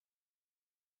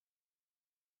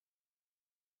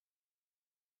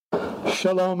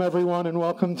Shalom, everyone, and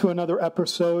welcome to another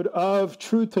episode of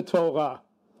True to Torah.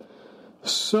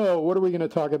 So, what are we going to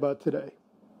talk about today?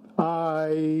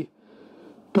 I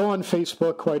go on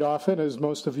Facebook quite often, as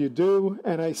most of you do,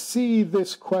 and I see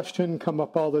this question come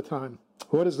up all the time.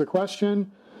 What is the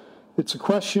question? It's a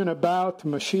question about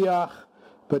Mashiach,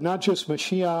 but not just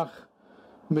Mashiach,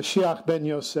 Mashiach ben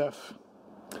Yosef.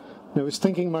 And I was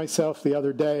thinking myself the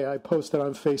other day, I posted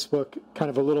on Facebook kind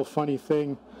of a little funny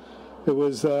thing. It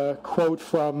was a quote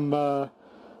from, I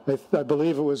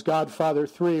believe it was Godfather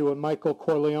 3, when Michael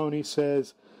Corleone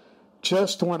says,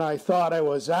 "Just when I thought I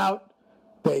was out,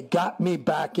 they got me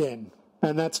back in."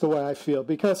 And that's the way I feel,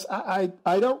 because I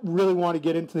don't really want to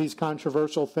get into these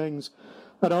controversial things.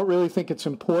 I don't really think it's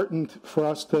important for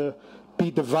us to be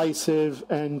divisive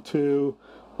and to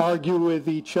argue with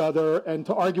each other and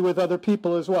to argue with other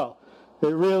people as well.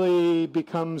 It really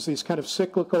becomes these kind of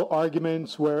cyclical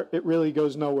arguments where it really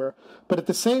goes nowhere. But at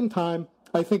the same time,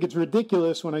 I think it's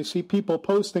ridiculous when I see people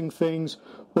posting things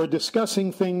or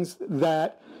discussing things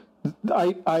that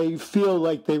I feel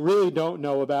like they really don't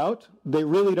know about, they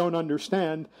really don't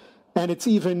understand, and it's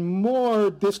even more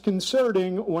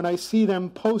disconcerting when I see them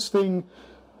posting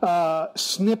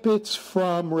snippets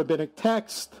from rabbinic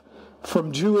text,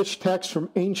 from Jewish texts, from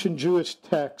ancient Jewish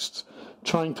texts,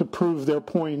 trying to prove their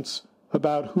points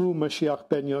about who Mashiach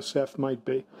ben Yosef might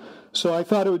be. So I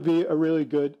thought it would be a really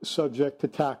good subject to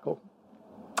tackle.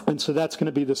 And so that's going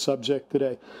to be the subject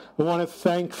today. I want to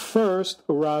thank first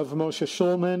Rav Moshe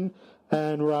Shulman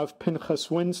and Rav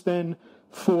Pinchas Winston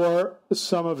for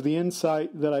some of the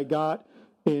insight that I got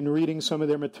in reading some of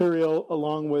their material,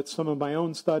 along with some of my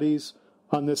own studies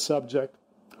on this subject.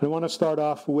 I want to start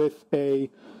off with a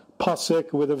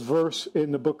pasuk, with a verse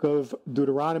in the book of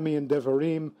Deuteronomy and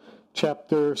Devarim,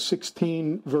 chapter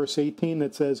 16, verse 18,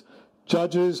 that says,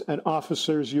 "Judges and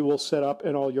officers you will set up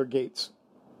in all your gates."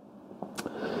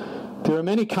 There are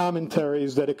many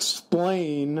commentaries that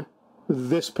explain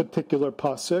this particular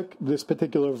pasuk, this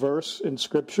particular verse in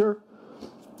Scripture,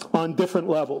 on different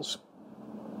levels.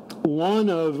 One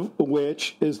of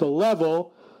which is the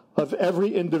level of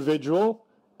every individual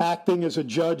acting as a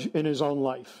judge in his own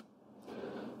life.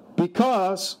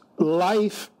 Because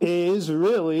life is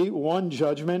really one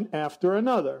judgment after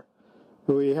another.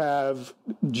 We have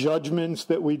judgments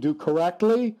that we do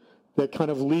correctly that kind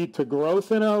of lead to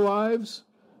growth in our lives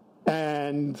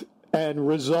and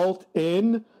result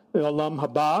in Olam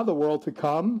Haba, the world to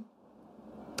come.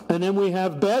 And then we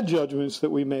have bad judgments that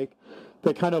we make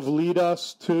that kind of lead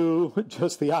us to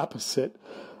just the opposite,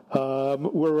 where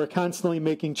we're constantly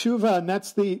making tshuva. And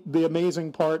that's the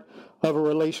amazing part of a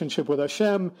relationship with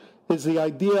Hashem, is the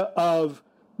idea of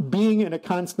being in a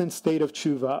constant state of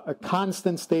tshuva, a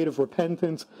constant state of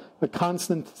repentance, a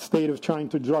constant state of trying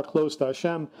to draw close to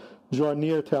Hashem, draw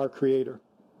near to our Creator.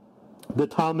 The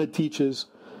Talmud teaches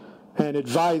and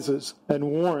advises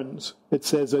and warns. It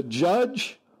says, a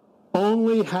judge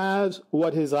only has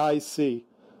what his eyes see,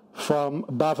 from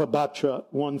Bava Batra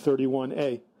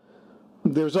 131a.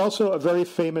 There's also a very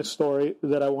famous story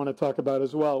that I want to talk about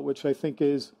as well, which I think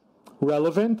is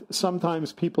relevant.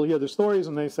 Sometimes people hear the stories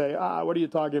and they say, what are you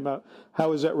talking about?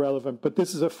 How is that relevant? But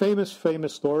this is a famous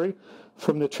story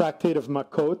from the Tractate of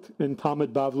Makot in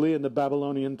Talmud Bavli, in the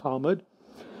Babylonian Talmud.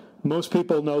 Most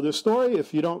people know this story.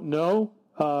 If you don't know,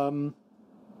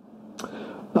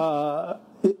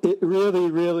 it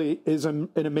really is an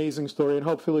amazing story, and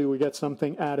hopefully we get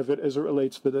something out of it as it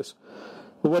relates to this.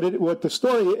 What the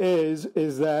story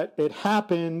is that it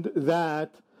happened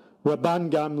that Rabban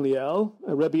Gamliel,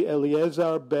 Rabbi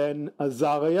Eliezer ben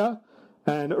Azariah,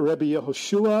 and Rabbi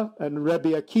Yehoshua and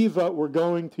Rabbi Akiva were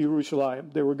going to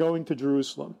Yerushalayim. They were going to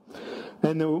Jerusalem.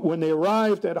 And when they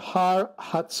arrived at Har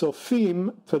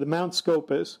Hatzofim, to the Mount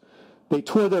Scopus, they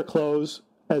tore their clothes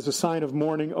as a sign of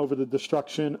mourning over the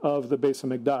destruction of the Beis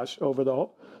HaMikdash, over the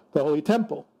Holy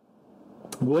Temple.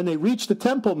 When they reached the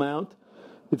Temple Mount,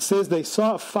 it says they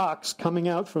saw a fox coming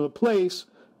out from a place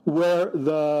where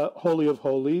the Holy of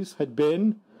Holies had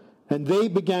been, and they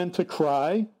began to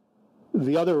cry,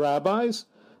 the other rabbis,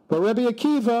 but Rabbi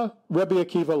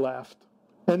Akiva laughed.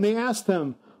 And they asked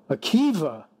him,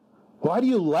 "Akiva, why do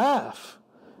you laugh?"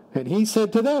 And he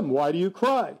said to them, "Why do you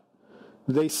cry?"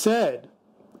 They said,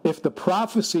 "If the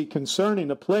prophecy concerning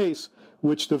the place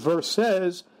which the verse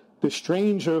says, the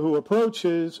stranger who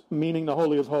approaches, meaning the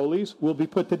Holy of Holies, will be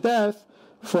put to death,"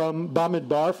 from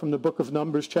Bamidbar, from the book of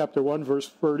Numbers, chapter 1, verse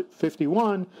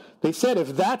 51, they said,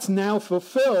 if that's now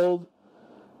fulfilled,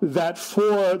 that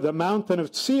for the mountain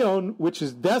of Zion, which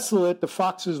is desolate, the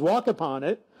foxes walk upon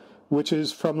it, which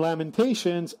is from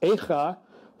Lamentations, Echa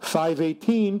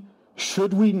 5:18,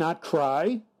 should we not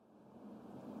cry?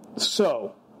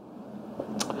 So,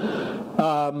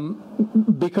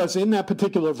 Because in that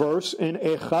particular verse, in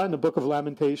Echa, in the book of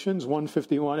Lamentations,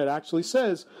 151, it actually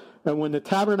says, and when the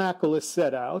tabernacle is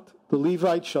set out, the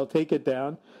Levites shall take it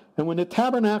down, and when the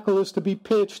tabernacle is to be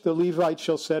pitched, the Levites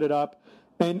shall set it up,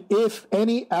 and if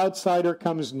any outsider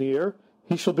comes near,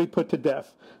 he shall be put to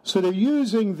death. So they're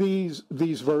using these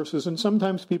verses, and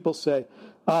sometimes people say,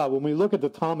 when we look at the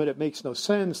Talmud, it makes no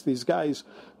sense. These guys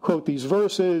quote these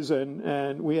verses,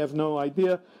 and we have no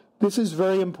idea. This is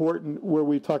very important where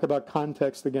we talk about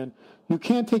context again. You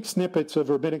can't take snippets of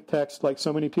rabbinic text like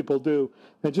so many people do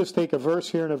and just take a verse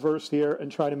here and a verse here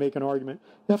and try to make an argument.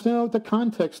 You have to know what the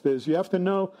context is. You have to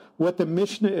know what the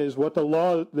Mishnah is, what the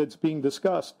law that's being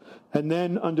discussed, and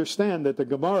then understand that the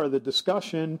Gemara, the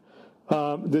discussion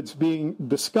that's being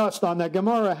discussed on that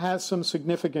Gemara has some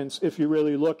significance if you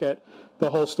really look at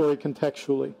the whole story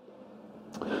contextually.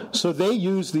 So they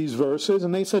use these verses,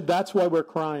 and they said, that's why we're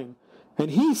crying.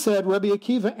 And he said, Rabbi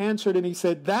Akiva answered, and he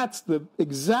said, that's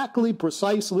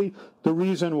precisely the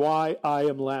reason why I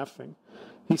am laughing.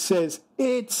 He says,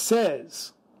 it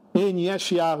says in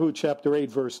Yeshayahu chapter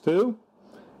 8, verse 2,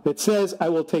 it says, I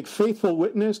will take faithful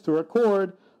witness to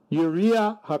record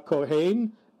Uriah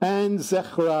HaKohen and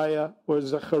Zechariah.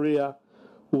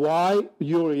 Why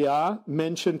Uriah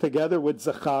mentioned together with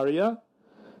Zechariah?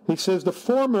 He says the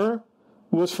former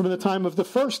was from the time of the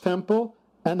first temple,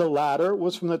 and the latter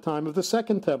was from the time of the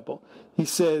second temple. He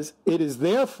says, it is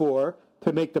therefore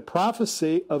to make the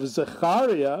prophecy of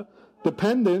Zechariah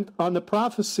dependent on the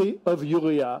prophecy of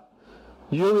Uriah.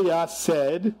 Uriah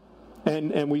said,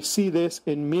 and we see this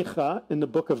in Micha, in the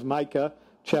book of Micah,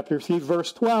 chapter 3,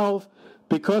 verse 12,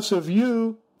 because of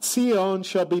you, Zion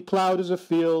shall be plowed as a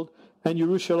field, and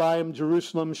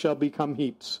Jerusalem shall become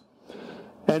heaps.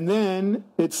 And then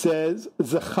it says,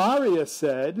 Zechariah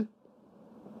said,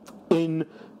 in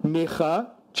Micha,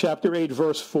 chapter 8,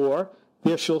 verse 4,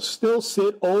 there shall still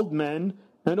sit old men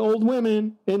and old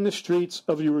women in the streets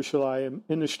of Jerusalem,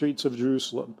 in the streets of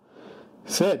Jerusalem.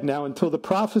 Said, now until the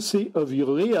prophecy of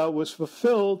Uriah was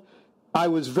fulfilled, I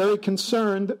was very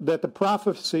concerned that the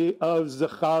prophecy of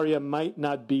Zechariah might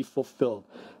not be fulfilled.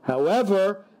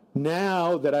 However,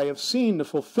 now that I have seen the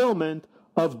fulfillment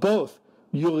of both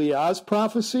Uriah's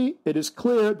prophecy, it is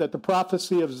clear that the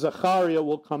prophecy of Zechariah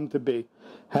will come to be.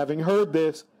 Having heard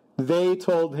this, they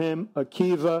told him,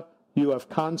 Akiva, you have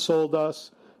consoled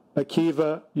us.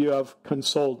 Akiva, you have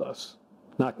consoled us.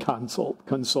 Not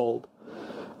consoled.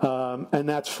 And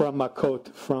that's from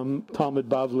Makot, from Talmud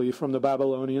Bavli, from the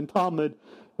Babylonian Talmud,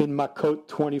 in Makot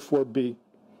 24b.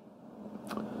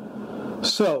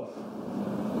 So,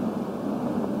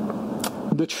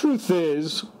 the truth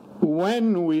is,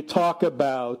 when we talk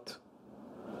about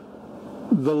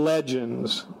the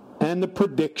legends and the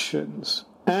predictions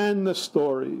and the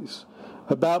stories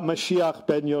about Mashiach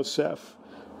ben Yosef,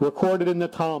 recorded in the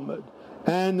Talmud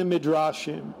and the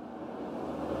Midrashim,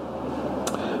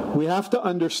 we have to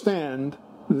understand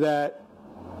that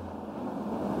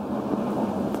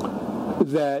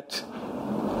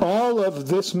all of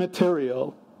this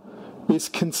material is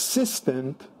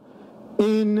consistent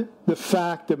in the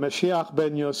fact that Mashiach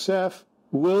ben Yosef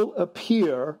will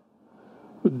appear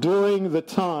during the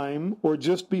time or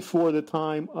just before the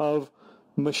time of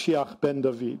Mashiach ben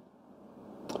David,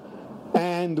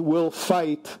 and will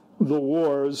fight the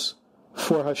wars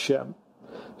for Hashem.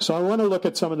 So I want to look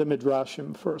at some of the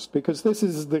Midrashim first, because this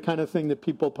is the kind of thing that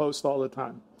people post all the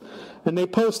time. And they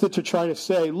post it to try to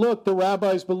say, look, the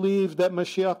rabbis believe that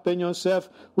Mashiach ben Yosef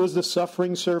was the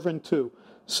suffering servant too.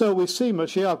 So we see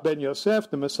Mashiach ben Yosef,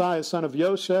 the Messiah Son of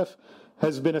Yosef,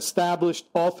 has been established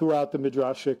all throughout the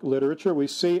Midrashic literature. We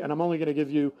see, and I'm only going to give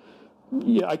you,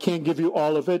 I can't give you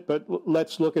all of it, but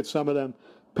let's look at some of them.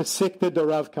 Pesikta de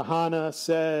Rav Kahana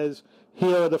says,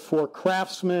 here are the four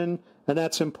craftsmen, and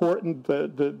that's important,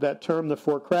 that term, the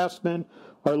four craftsmen,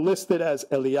 are listed as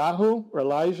Eliyahu, or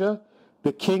Elijah,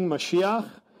 the king Mashiach,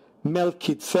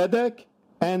 Melchizedek,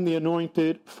 and the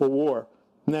anointed for war.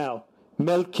 Now,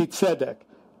 Melchizedek,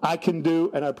 I can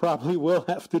do, and I probably will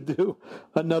have to do,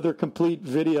 another complete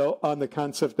video on the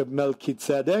concept of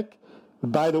Melchizedek.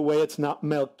 By the way, it's not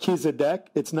Melchizedek,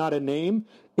 it's not a name,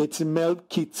 it's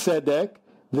Melchizedek,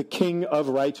 the king of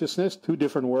righteousness, two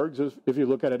different words if you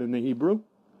look at it in the Hebrew.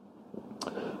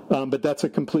 But that's a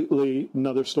completely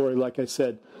another story, like I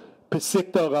said.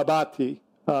 Pesikta Rabati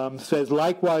says,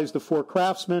 likewise, the four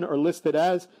craftsmen are listed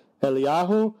as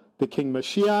Eliyahu, the king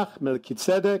Mashiach,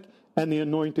 Melchizedek, and the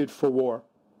anointed for war.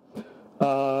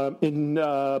 In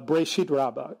Breshit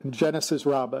Rabbah, in Genesis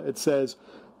Rabbah, it says,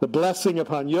 the blessing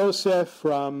upon Yosef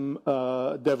from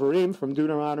Devarim, from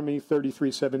Deuteronomy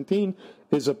 33:17,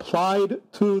 is applied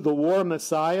to the war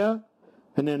Messiah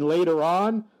And then later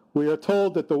on, we are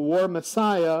told that the war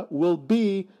Messiah will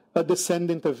be a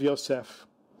descendant of Yosef.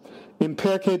 In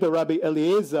Perkei the Rabbi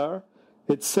Eliezer,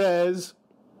 it says,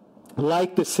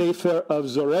 like the Sefer of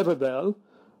Zerubbabel,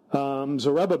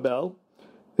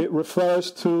 it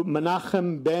refers to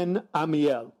Menachem ben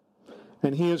Amiel.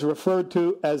 And he is referred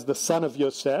to as the son of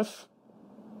Yosef.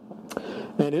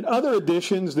 And in other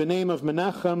editions, the name of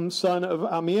Menachem, son of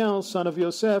Amiel, son of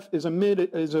Yosef, is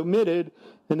omitted,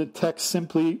 and the text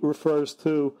simply refers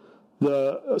to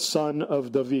the son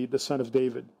of David, the son of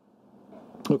David.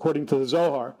 According to the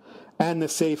Zohar and the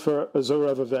Sefer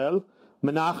Zerubbabel,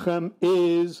 Menachem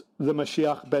is the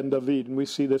Mashiach ben David, and we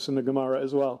see this in the Gemara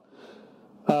as well.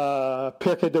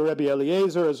 Pirkei de Rabbi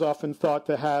Eliezer is often thought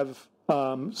to have,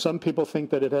 some people think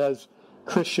that it has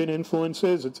Christian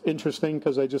influences. It's interesting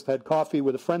because I just had coffee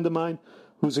with a friend of mine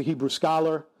who's a Hebrew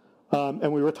scholar,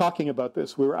 and we were talking about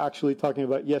this. We were actually talking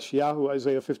about Yeshayahu,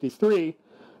 Isaiah 53,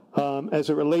 as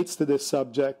it relates to this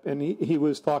subject, and he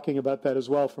was talking about that as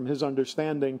well from his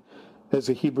understanding as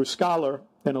a Hebrew scholar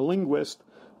and a linguist,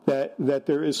 that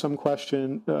there is some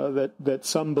question that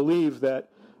some believe that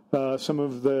some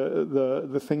of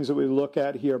the things that we look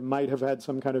at here might have had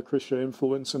some kind of Christian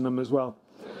influence in them as well.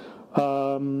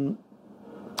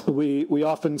 We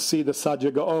often see the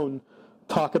Sadya Gaon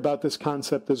talk about this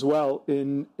concept as well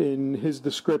in his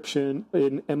description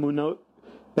in Emunot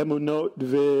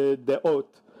V'Deot,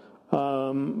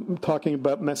 talking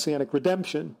about Messianic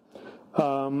redemption,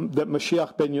 that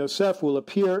Mashiach ben Yosef will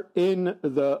appear in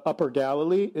the Upper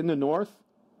Galilee, in the north,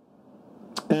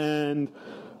 and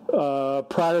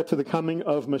prior to the coming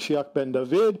of Mashiach ben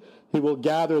David, he will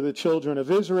gather the children of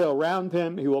Israel around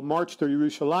him. He will march to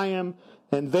Yerushalayim,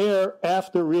 and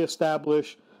thereafter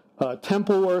reestablish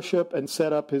temple worship and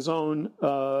set up his own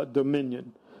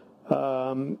dominion.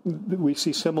 We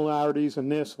see similarities in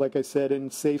this, like I said,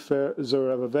 in Sefer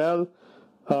Zerubbabel,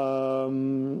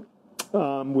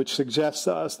 which suggests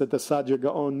to us that the Sadya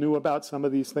Gaon knew about some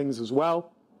of these things as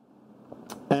well.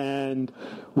 And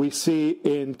we see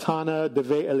in Tana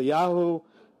Devei Eliyahu,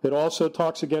 it also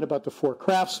talks again about the four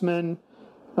craftsmen,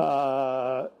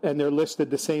 and they're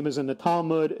listed the same as in the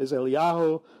Talmud, as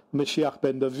Eliyahu, Mashiach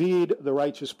ben David, the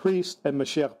righteous priest, and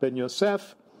Mashiach ben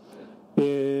Yosef.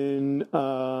 In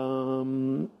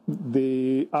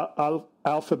the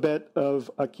alphabet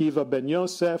of Akiva ben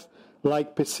Yosef,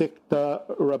 like Pesikta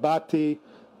Rabati,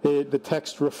 the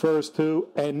text refers to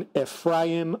an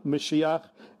Ephraim Mashiach,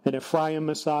 an Ephraim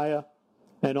Messiah,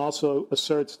 and also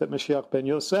asserts that Mashiach ben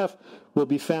Yosef will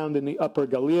be found in the Upper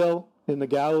Galil, in the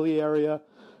Galilee area.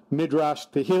 Midrash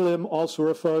Tehillim also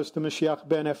refers to Mashiach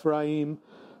ben Ephraim.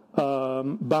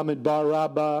 Bamidbar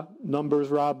Rabbah, Numbers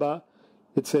Rabbah,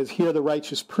 it says here the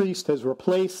righteous priest has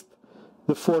replaced.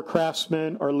 The four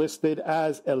craftsmen are listed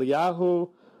as Eliyahu,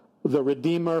 the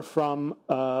Redeemer from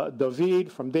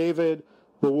David,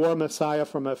 the War Messiah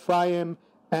from Ephraim,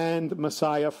 and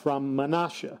Messiah from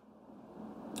Manasseh.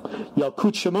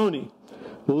 Yalkut Shimoni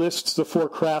lists the four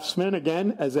craftsmen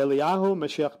again as Eliyahu,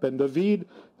 Mashiach ben David,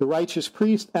 the righteous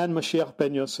priest, and Mashiach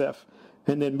ben Yosef.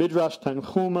 And then Midrash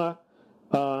Tanchuma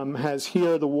has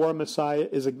here the War Messiah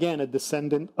is again a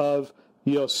descendant of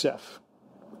Yosef.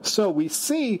 So we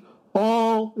see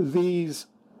all these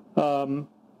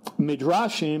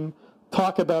midrashim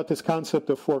talk about this concept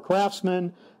of four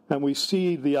craftsmen, and we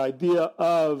see the idea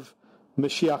of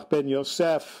Mashiach ben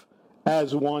Yosef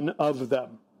as one of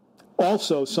them.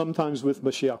 Also, sometimes with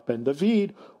Mashiach ben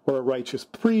David, or a righteous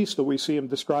priest, or we see him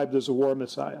described as a war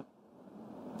Messiah.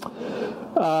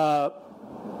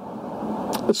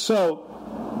 So,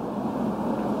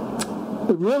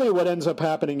 really what ends up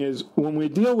happening is when we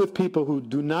deal with people who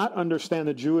do not understand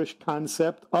the Jewish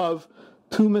concept of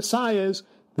two messiahs,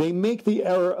 they make the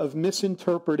error of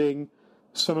misinterpreting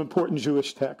some important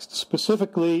Jewish texts,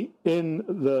 specifically in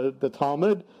the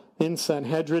Talmud, in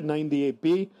Sanhedrin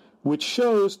 98b, which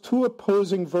shows two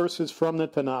opposing verses from the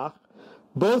Tanakh,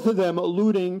 both of them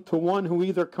alluding to one who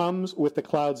either comes with the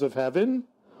clouds of heaven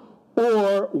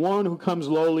or one who comes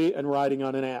lowly and riding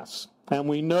on an ass. And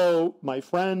we know, my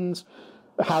friends,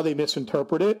 how they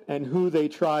misinterpret it and who they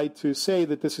try to say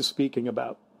that this is speaking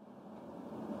about.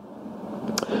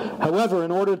 However,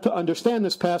 in order to understand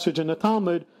this passage in the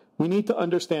Talmud, we need to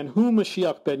understand who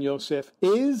Mashiach ben Yosef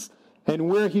is and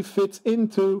where he fits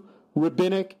into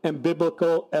rabbinic and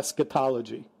biblical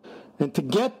eschatology. And to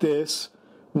get this,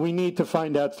 we need to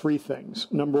find out three things.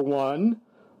 Number one,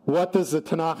 what does the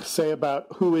Tanakh say about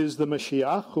who is the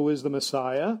Mashiach, who is the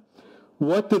Messiah?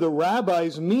 What do the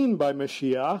rabbis mean by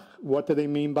Mashiach? What do they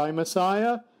mean by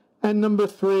Messiah? And number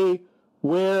three,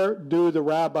 where do the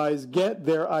rabbis get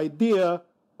their idea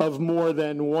of more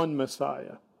than one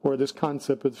Messiah? or this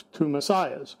concept of two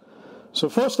messiahs. So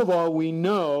first of all, we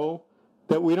know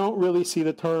that we don't really see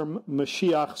the term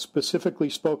Mashiach specifically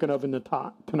spoken of in the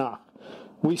Tanakh.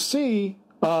 We see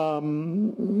allusions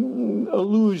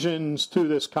to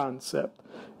this concept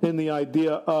in the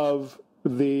idea of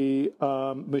the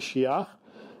Mashiach.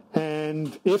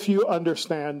 And if you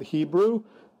understand Hebrew,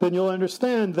 then you'll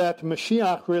understand that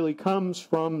Mashiach really comes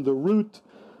from the root,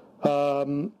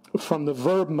 from the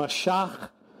verb mashach,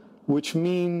 which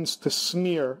means to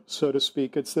smear, so to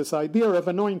speak. It's this idea of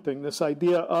anointing, this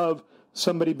idea of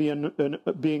somebody being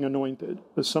anointed,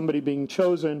 somebody being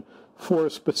chosen for a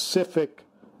specific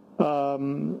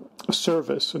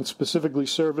service, and specifically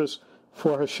service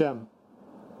for Hashem.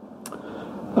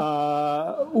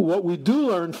 What we do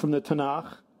learn from the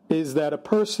Tanakh is that a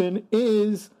person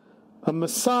is a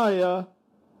Messiah,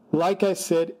 like I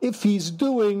said, if he's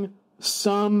doing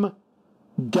some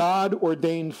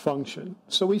God-ordained function.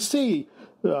 So we see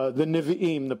the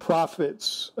Nevi'im, the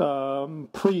prophets,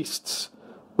 priests,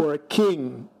 or a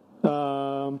king,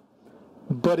 but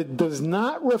it does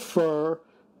not refer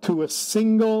to a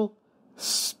single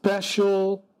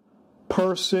special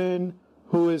person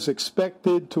who is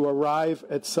expected to arrive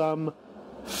at some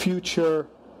future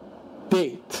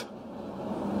date.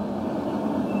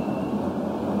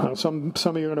 Now, some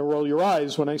of you are going to roll your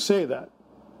eyes when I say that.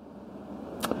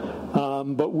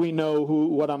 But we know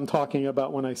what I'm talking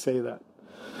about when I say that.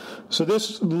 So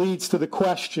this leads to the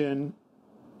question,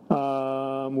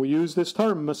 we use this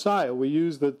term Messiah, we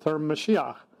use the term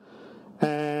Mashiach,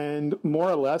 and more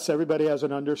or less everybody has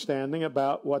an understanding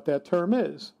about what that term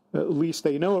is. At least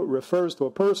they know it refers to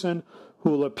a person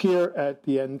who will appear at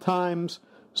the end times.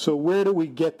 So where do we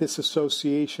get this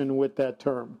association with that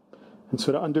term? And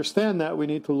so to understand that, we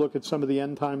need to look at some of the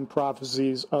end time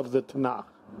prophecies of the Tanakh.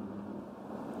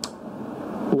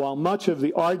 While much of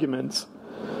the arguments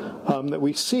that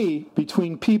we see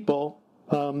between people,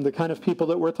 the kind of people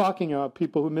that we're talking about,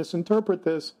 people who misinterpret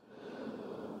this,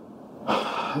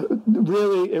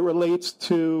 really it relates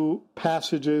to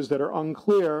passages that are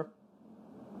unclear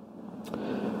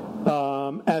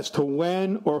as to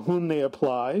when or whom they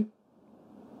apply.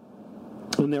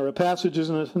 And there are passages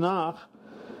in the Tanakh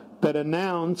that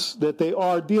announce that they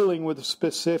are dealing with a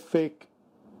specific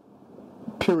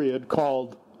period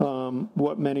called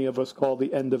what many of us call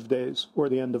the end of days or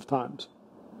the end of times.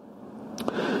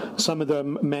 Some of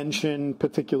them mention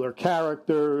particular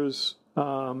characters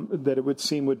that it would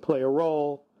seem would play a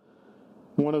role.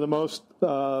 One of the most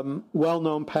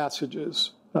well-known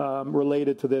passages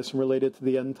related to this and related to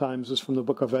the end times is from the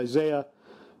book of Isaiah,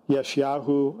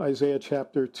 Yeshayahu, Isaiah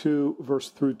chapter 2, verse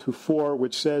through to 4,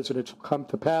 which says, "And it shall come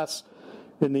to pass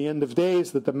in the end of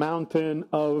days that the mountain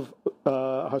of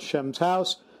Hashem's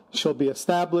house shall be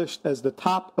established as the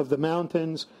top of the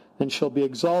mountains, and shall be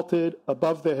exalted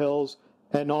above the hills,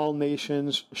 and all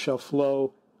nations shall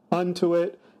flow unto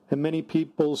it. And many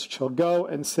peoples shall go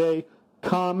and say,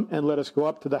 Come and let us go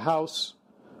up to the house,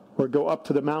 or go up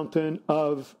to the mountain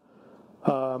of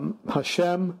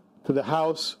Hashem, to the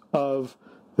house of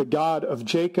the God of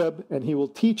Jacob, and he will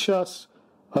teach us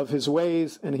of his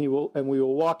ways, and we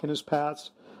will walk in his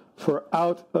paths. For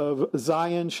out of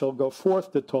Zion shall go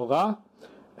forth the Torah,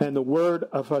 and the word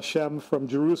of Hashem from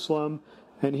Jerusalem,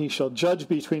 and he shall judge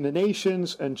between the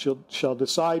nations, and shall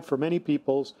decide for many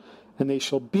peoples, and they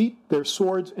shall beat their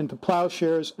swords into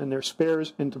plowshares, and their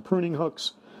spears into pruning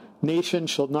hooks. Nation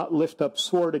shall not lift up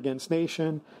sword against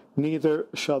nation, neither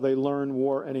shall they learn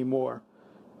war anymore."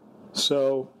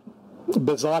 So,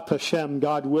 Bezat Hashem,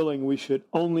 God willing, we should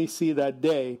only see that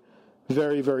day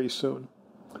very, very soon.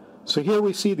 So here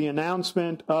we see the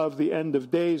announcement of the end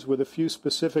of days with a few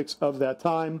specifics of that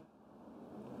time.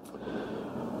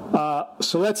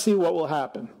 So let's see what will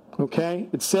happen. Okay?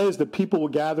 It says that people will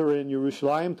gather in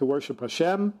Yerushalayim to worship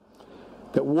Hashem,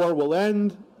 that war will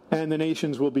end, and the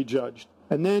nations will be judged.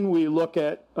 And then we look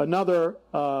at another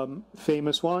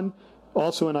famous one,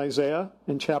 also in Isaiah,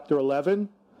 in chapter 11.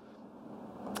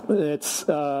 It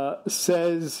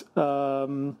says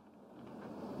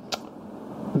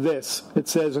this. It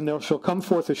says, "And there shall come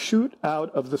forth a shoot out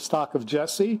of the stock of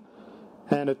Jesse,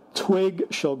 and a twig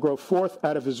shall grow forth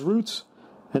out of his roots,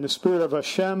 and the Spirit of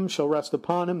Hashem shall rest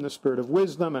upon him, the Spirit of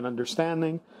wisdom and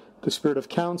understanding, the Spirit of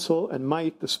counsel and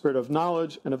might, the Spirit of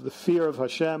knowledge and of the fear of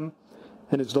Hashem.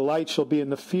 And his delight shall be in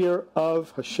the fear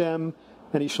of Hashem,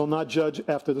 and he shall not judge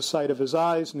after the sight of his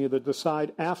eyes, neither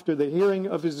decide after the hearing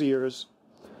of his ears.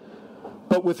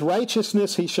 But with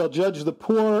righteousness he shall judge the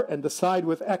poor, and decide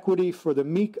with equity for the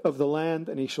meek of the land,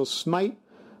 and he shall smite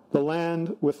the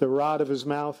land with the rod of his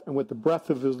mouth, and with the breath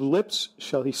of his lips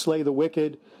shall he slay the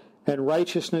wicked, and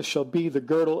righteousness shall be the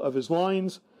girdle of his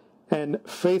loins, and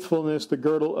faithfulness the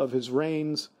girdle of his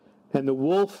reins, and the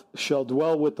wolf shall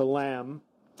dwell with the lamb.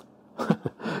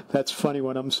 That's a funny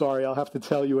one. I'm sorry. I'll have to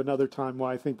tell you another time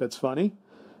why I think that's funny.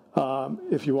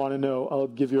 If you want to know, I'll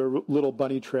give you a little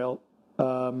bunny trail.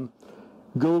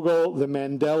 Google the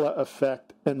Mandela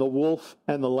effect and the wolf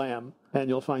and the lamb, and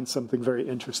you'll find something very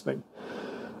interesting.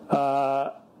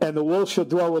 And the wolf shall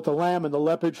dwell with the lamb, and the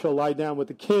leopard shall lie down with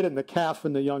the kid, and the calf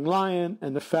and the young lion,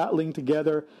 and the fatling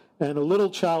together, and a little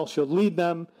child shall lead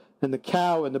them, and the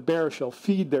cow and the bear shall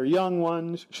feed their young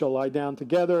ones, shall lie down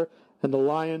together, and the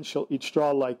lion shall eat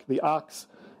straw like the ox,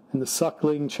 and the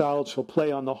suckling child shall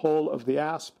play on the hole of the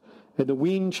asp, and the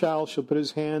weaned child shall put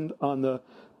his hand on the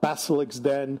basilic's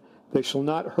den. They shall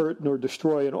not hurt nor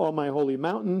destroy in all my holy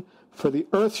mountain, for the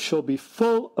earth shall be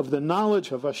full of the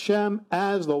knowledge of Hashem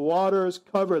as the waters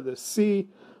cover the sea.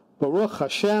 Baruch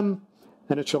Hashem.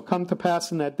 And it shall come to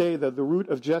pass in that day that the root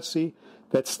of Jesse,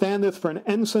 that standeth for an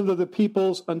ensign of the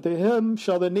peoples, unto him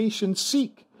shall the nations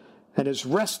seek, and his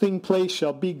resting place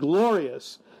shall be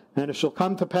glorious. And it shall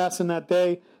come to pass in that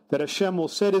day that Hashem will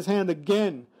set his hand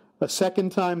again a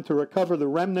second time to recover the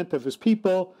remnant of his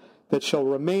people, that shall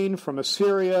remain from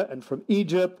Assyria, and from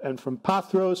Egypt, and from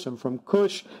Pathros, and from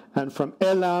Cush, and from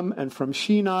Elam, and from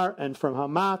Shinar, and from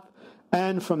Hamath,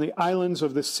 and from the islands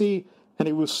of the sea. And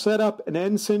he will set up an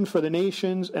ensign for the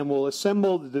nations, and will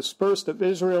assemble the dispersed of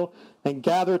Israel, and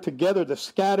gather together the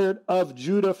scattered of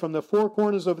Judah from the four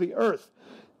corners of the earth.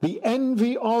 The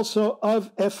envy also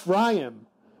of Ephraim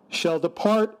shall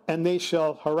depart, and they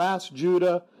shall harass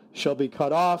Judah, shall be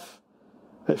cut off.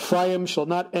 Ephraim shall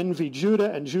not envy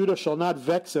Judah, and Judah shall not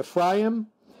vex Ephraim.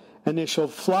 And they shall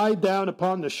fly down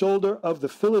upon the shoulder of the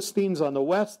Philistines on the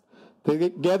west.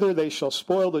 Together they shall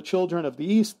spoil the children of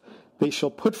the east. They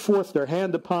shall put forth their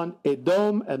hand upon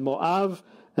Edom and Moab,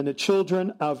 and the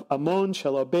children of Ammon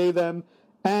shall obey them.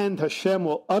 And Hashem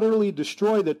will utterly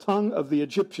destroy the tongue of the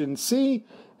Egyptian sea,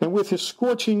 and with his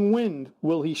scorching wind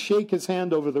will he shake his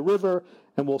hand over the river,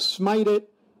 and will smite it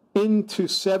into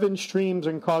 7 streams,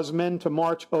 and cause men to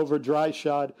march over dry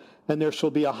shod. And there shall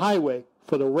be a highway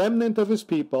for the remnant of his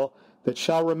people that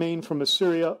shall remain from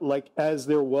Assyria, like as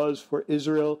there was for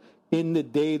Israel in the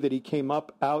day that he came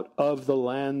up out of the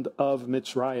land of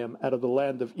Mitzrayim, out of the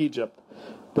land of Egypt.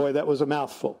 Boy, that was a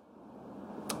mouthful.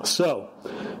 So,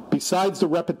 besides the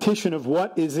repetition of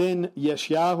what is in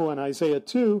Yeshayahu and Isaiah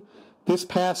 2, this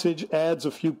passage adds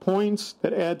a few points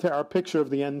that add to our picture of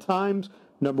the end times.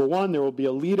 Number 1, there will be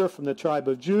a leader from the tribe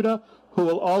of Judah who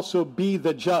will also be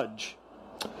the judge.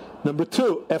 Number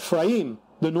 2, Ephraim,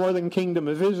 the northern kingdom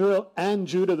of Israel, and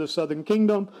Judah, the southern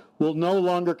kingdom, will no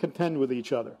longer contend with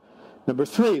each other. Number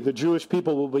 3, the Jewish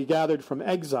people will be gathered from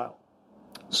exile.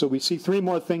 So we see 3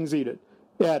 more things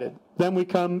added. Then we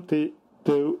come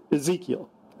to Ezekiel.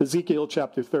 Ezekiel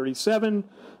chapter 37,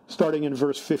 starting in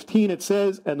verse 15, it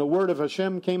says, And the word of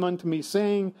Hashem came unto me,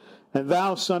 saying, And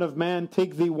thou, son of man,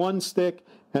 take thee 1 stick,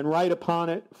 and write upon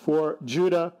it for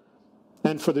Judah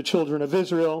and for the children of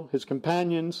Israel, his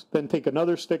companions. Then take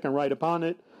another stick and write upon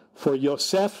it for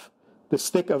Yosef, the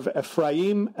stick of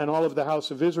Ephraim, and all of the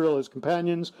house of Israel, his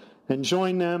companions, and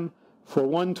join them for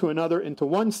one to another into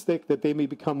 1 stick, that they may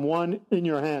become one in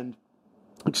your hand.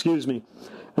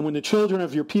 And when the children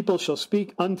of your people shall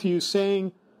speak unto you,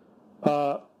 saying,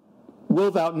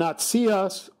 Wilt thou not see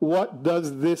us? What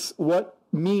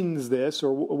means this,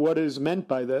 or what is meant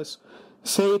by this?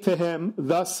 Say to him,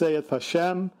 Thus saith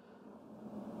Hashem,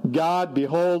 God,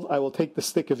 behold, I will take the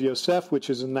stick of Yosef, which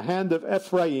is in the hand of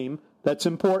Ephraim. That's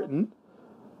important,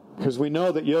 because we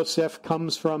know that Yosef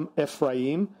comes from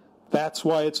Ephraim. That's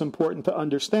why it's important to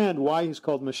understand why he's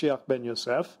called Mashiach ben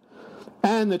Yosef.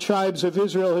 And the tribes of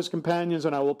Israel, his companions,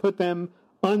 and I will put them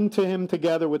unto him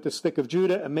together with the stick of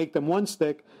Judah, and make them 1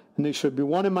 stick, and they should be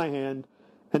one in my hand.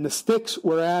 And the sticks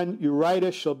whereon you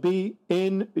writest shall be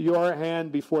in your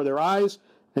hand before their eyes.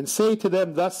 And say to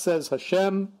them, Thus says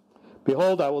Hashem,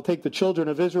 Behold, I will take the children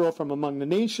of Israel from among the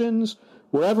nations,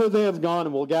 wherever they have gone,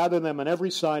 and will gather them on every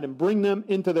side, and bring them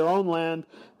into their own land,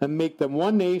 and make them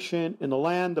 1 nation in the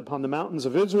land upon the mountains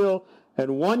of Israel.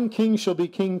 And 1 king shall be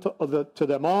king to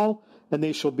them all, and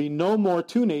they shall be no more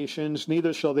 2 nations,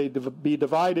 neither shall they be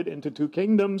divided into 2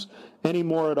 kingdoms any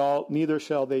more at all, neither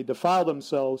shall they defile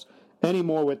themselves any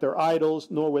more with their idols,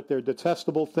 nor with their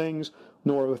detestable things,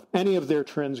 nor with any of their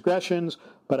transgressions,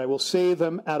 but I will save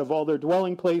them out of all their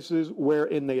dwelling places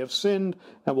wherein they have sinned,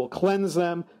 and will cleanse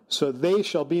them, so they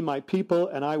shall be my people,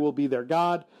 and I will be their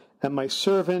God, and my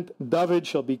servant David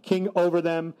shall be king over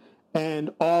them, and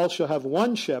all shall have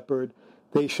 1 shepherd.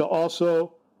 They shall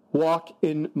also walk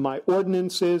in my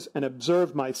ordinances, and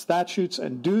observe my statutes,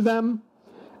 and do them.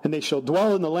 and they shall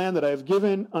dwell in the land that I have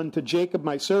given unto Jacob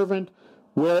my servant,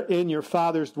 wherein your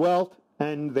fathers dwelt,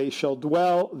 and they shall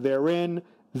dwell therein,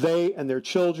 they and their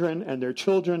children and their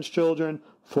children's children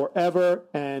forever.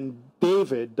 And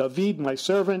David my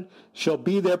servant, shall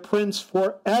be their prince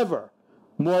forever.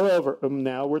 Moreover,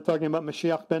 now we're talking about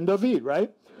Mashiach ben David,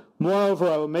 right? Moreover,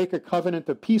 I will make a covenant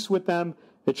of peace with them.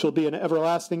 It shall be an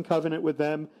everlasting covenant with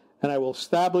them, and I will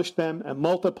establish them and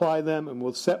multiply them, and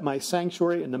will set my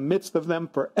sanctuary in the midst of them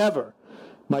forever.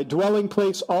 My dwelling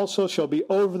place also shall be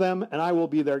over them, and I will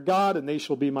be their God, and they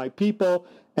shall be my people.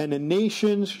 And the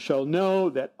nations shall know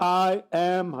that I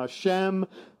am Hashem,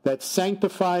 that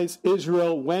sanctifies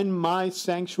Israel, when my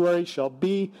sanctuary shall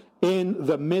be in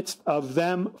the midst of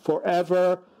them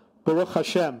forever. Baruch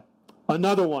Hashem.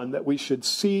 Another one that we should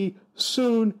see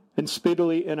soon and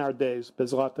speedily in our days.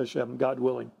 Bezrat Hashem, God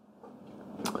willing.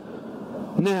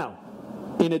 Now,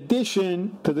 in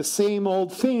addition to the same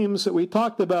old themes that we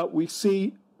talked about, we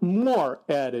see more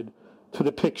added to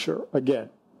the picture again.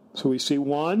 So we see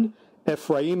one,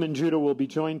 Ephraim and Judah will be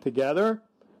joined together,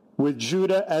 with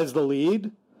Judah as the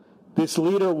lead. This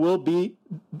leader will be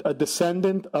a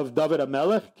descendant of David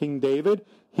HaMelech, King David.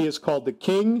 He is called the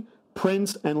king,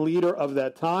 prince, and leader of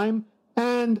that time.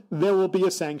 And there will be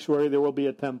a sanctuary, there will be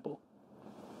a temple.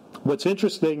 What's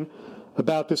interesting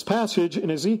about this passage in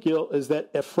Ezekiel is that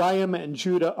Ephraim and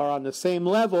Judah are on the same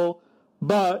level,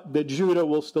 but the Judah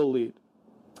will still lead.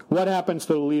 What happens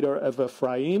to the leader of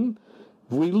Ephraim?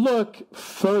 If we look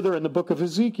further in the book of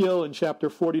Ezekiel in chapter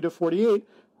 40 to 48,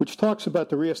 which talks about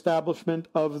the reestablishment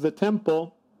of the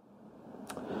temple,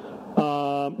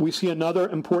 we see another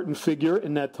important figure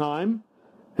in that time,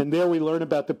 and there we learn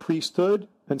about the priesthood,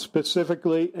 and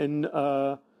specifically in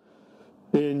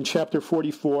chapter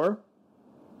 44,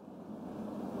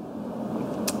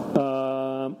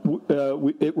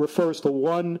 it refers to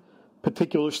one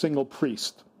particular single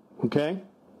priest. Okay?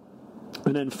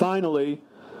 And then finally,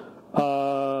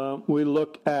 we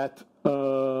look at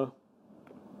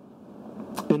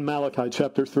in Malachi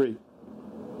chapter 3,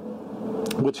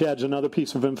 which adds another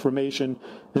piece of information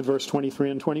in verse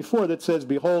 23 and 24 that says,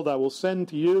 Behold, I will send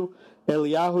to you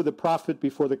Eliyahu the prophet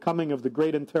before the coming of the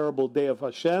great and terrible day of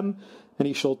Hashem, and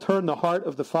he shall turn the heart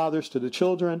of the fathers to the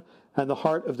children, and the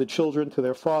heart of the children to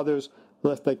their fathers,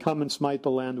 lest they come and smite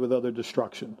the land with other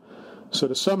destruction. So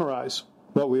to summarize,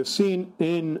 what we have seen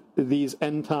in these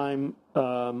end-time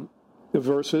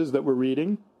verses that we're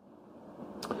reading,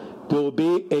 there will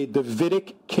be a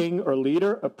Davidic king or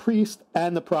leader, a priest,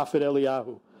 and the prophet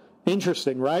Eliyahu.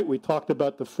 Interesting, right? We talked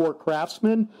about the four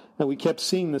craftsmen, and we kept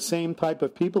seeing the same type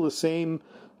of people, the same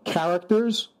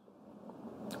characters.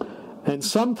 And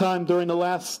sometime during the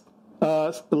last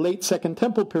late Second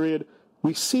Temple period,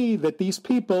 we see that these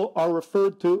people are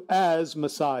referred to as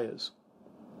messiahs.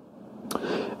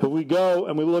 If we go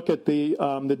and we look at the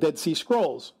Dead Sea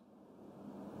Scrolls,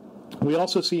 we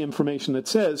also see information that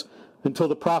says, until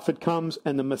the prophet comes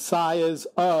and the messiahs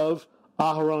of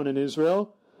Aharon and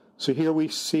Israel. So here we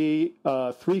see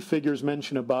three figures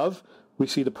mentioned above. We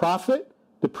see the prophet,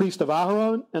 the priest of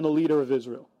Aharon, and the leader of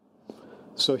Israel.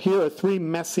 So here are three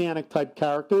messianic type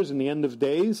characters in the end of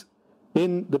days,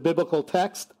 in the biblical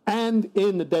text, and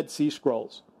in the Dead Sea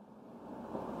Scrolls.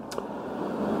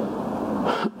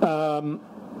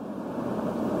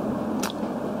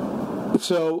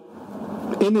 So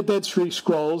in the Dead Sea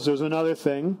Scrolls, there's another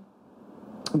thing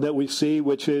that we see,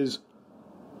 which is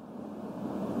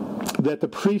that the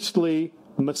priestly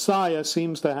Messiah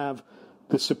seems to have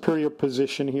the superior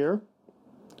position here.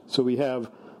 So we have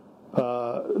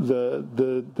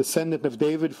the descendant of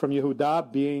David from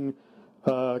Yehudah being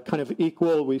kind of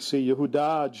equal. We see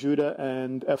Yehudah, Judah,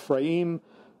 and Ephraim,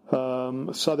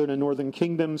 southern and northern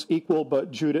kingdoms equal, but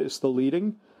Judah is still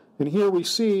leading. And here we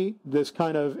see this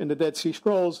kind of, in the Dead Sea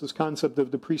Scrolls, this concept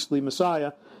of the priestly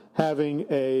Messiah having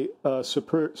a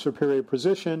superior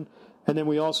position. And then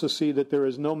we also see that there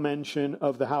is no mention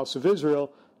of the house of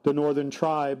Israel, the northern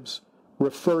tribes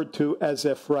referred to as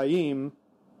Ephraim,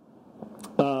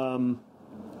 in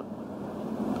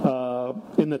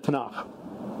the Tanakh.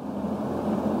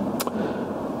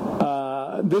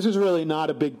 This is really not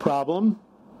a big problem,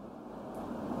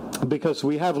 because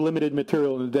we have limited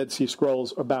material in the Dead Sea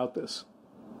Scrolls about this.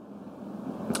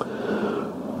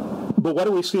 But what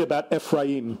do we see about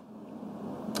Ephraim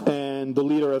and the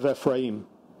leader of Ephraim?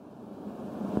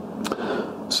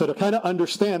 So to kind of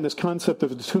understand this concept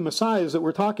of the two messiahs that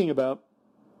we're talking about,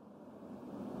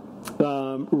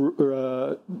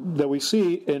 that we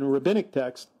see in rabbinic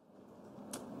text,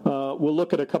 we'll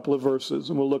look at a couple of verses,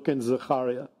 and we'll look in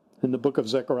Zechariah, in the book of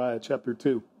Zechariah, chapter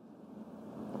 2.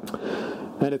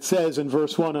 And it says in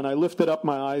verse 1, And I lifted up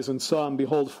my eyes and saw, and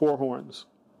behold, four horns.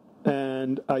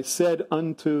 And I said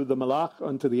unto the malach,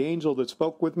 unto the angel that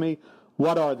spoke with me,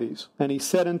 what are these? And he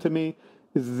said unto me,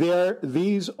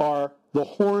 these are the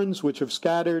horns which have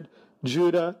scattered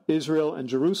Judah, Israel, and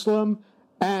Jerusalem.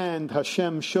 And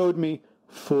Hashem showed me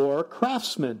 4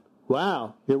 craftsmen.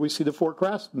 Wow, here we see the 4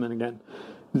 craftsmen again.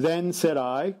 Then said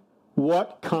I,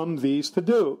 what come these to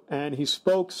do? And he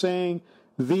spoke, saying,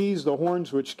 these, the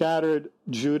horns which scattered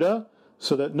Judah,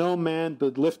 so that no man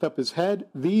did lift up his head.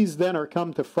 These then are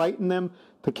come to frighten them,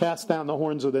 to cast down the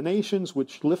horns of the nations,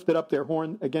 which lifted up their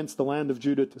horn against the land of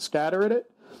Judah to scatter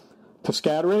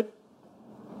it.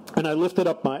 And I lifted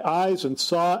up my eyes and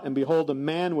saw, and behold, a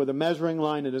man with a measuring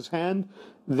line in his hand.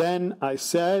 Then I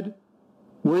said,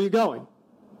 where are you going?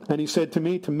 And he said to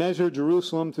me, to measure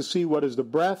Jerusalem, to see what is the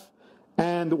breadth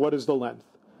and what is the length.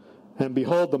 And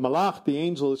behold, the malach, the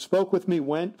angel that spoke with me,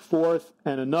 went forth,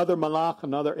 and another malach,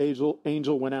 another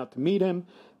angel went out to meet him,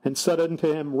 and said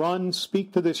unto him, run,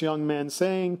 speak to this young man,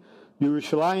 saying,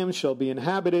 Jerusalem shall be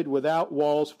inhabited without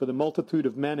walls for the multitude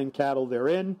of men and cattle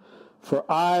therein. For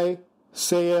I,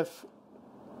 saith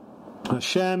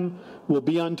Hashem, will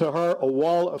be unto her a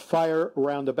wall of fire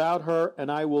round about her,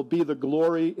 and I will be the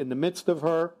glory in the midst of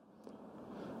her.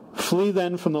 Flee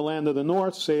then from the land of the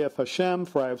north, saith Hashem,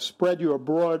 for I have spread you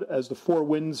abroad as the 4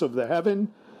 winds of the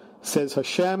heaven. Says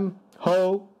Hashem,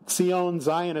 Ho, Zion,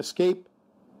 Zion, escape,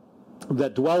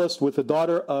 that dwellest with the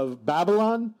daughter of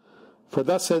Babylon. For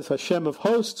thus says Hashem of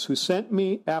hosts, who sent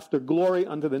me after glory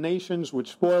unto the nations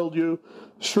which spoiled you.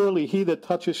 Surely he that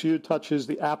touches you touches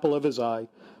the apple of his eye.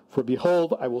 For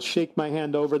behold, I will shake my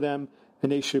hand over them,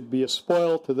 and they shall be a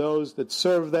spoil to those that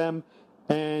serve them.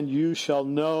 And you shall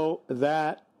know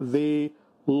that the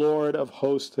Lord of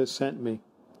hosts has sent me.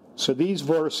 So these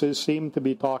verses seem to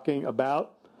be talking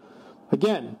about,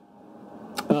 again,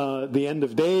 the end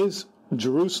of days.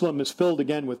 Jerusalem is filled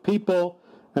again with people.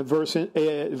 And verse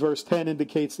 10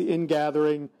 indicates the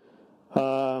ingathering,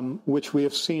 which we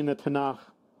have seen the Tanakh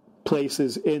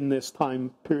places in this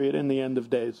time period, in the end of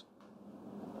days.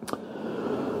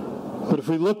 But if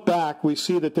we look back, we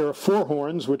see that there are 4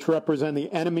 horns, which represent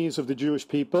the enemies of the Jewish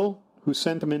people, who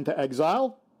sent them into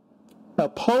exile.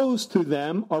 Opposed to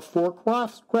them are 4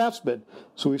 craftsmen.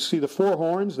 So we see the 4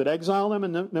 horns that exile them,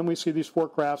 and then we see these 4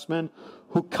 craftsmen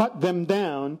who cut them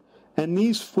down. And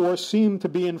these 4 seem to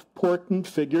be important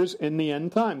figures in the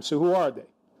end time. So who are they?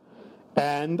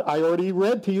 And I already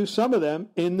read to you some of them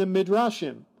in the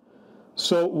Midrashim.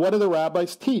 So what do the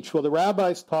rabbis teach? Well, the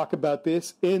rabbis talk about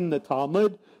this in the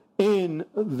Talmud, in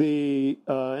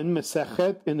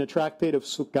Masechet, in the tractate of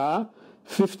Sukkah,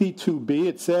 52b.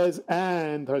 It says,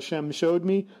 and Hashem showed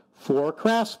me 4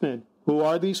 craftsmen. Who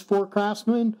are these 4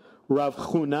 craftsmen? Rav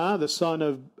Chuna, the son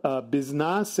of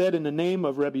Biznah, said in the name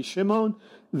of Rabbi Shimon,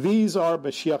 these are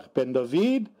Mashiach ben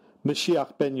David,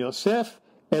 Mashiach ben Yosef,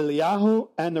 Eliyahu,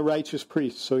 and the righteous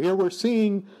priests. So here we're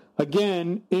seeing,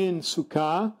 again, in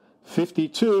Sukkah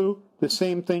 52, the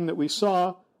same thing that we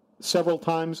saw several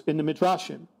times in the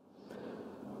Midrashim.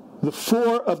 The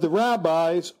 4 of the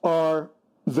rabbis are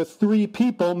the 3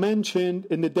 people mentioned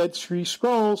in the Dead Sea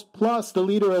Scrolls, plus the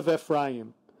leader of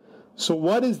Ephraim. So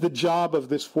what is the job of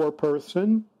this 4th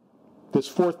person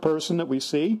that we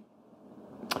see?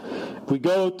 If we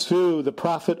go to the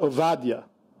prophet Ovadiah,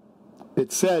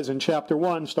 it says in chapter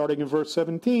 1, starting in verse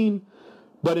 17,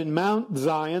 but in Mount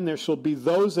Zion there shall be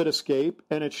those that escape,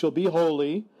 and it shall be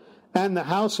holy, and the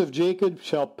house of Jacob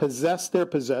shall possess their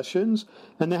possessions,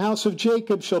 and the house of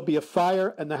Jacob shall be a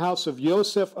fire, and the house of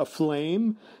Yosef a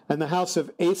flame, and the house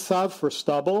of Esav for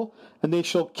stubble, and they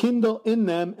shall kindle in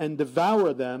them and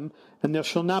devour them, and there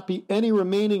shall not be any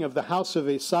remaining of the house of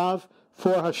Esav,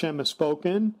 for Hashem has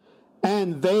spoken.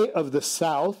 And they of the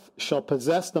south shall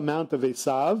possess the mount of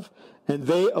Esav, and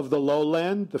they of the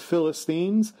lowland, the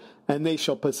Philistines, and they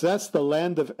shall possess the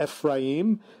land of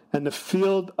Ephraim, and the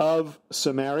field of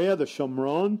Samaria, the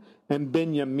Shomron, and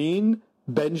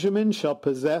Benjamin shall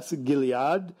possess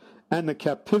Gilead, and the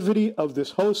captivity of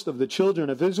this host of the children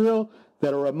of Israel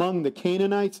that are among the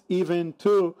Canaanites, even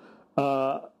to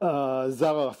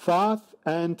Zarephath,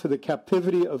 and to the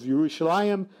captivity of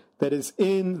Jerusalem that is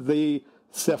in the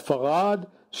Sepharad,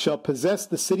 shall possess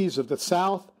the cities of the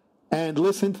south. And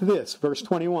listen to this, verse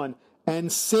 21,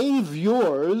 and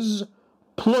saviors,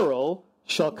 plural,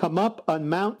 shall come up on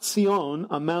Mount Sion,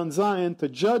 on Mount Zion, to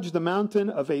judge the mountain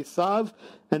of Esav,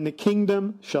 and the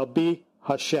kingdom shall be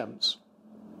Hashem's.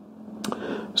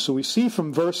 So we see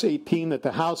from verse 18 that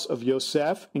the house of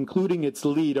Yosef, including its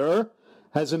leader,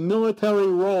 has a military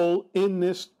role in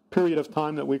this period of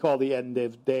time that we call the end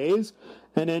of days.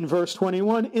 And then verse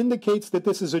 21 indicates that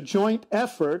this is a joint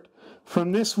effort.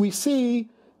 From this we see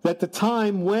that the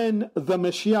time when the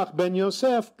Mashiach ben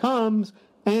Yosef comes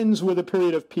ends with a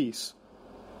period of peace.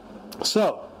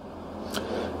 So,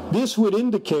 this would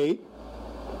indicate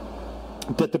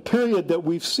that the period that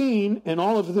we've seen in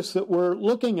all of this that we're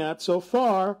looking at so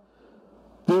far,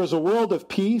 there is a world of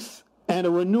peace and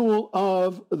a renewal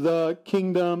of the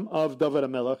kingdom of David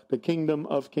HaMelech, the kingdom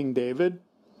of King David.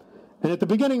 And at the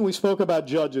beginning we spoke about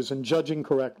judges and judging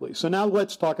correctly. So now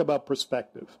let's talk about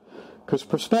perspective, because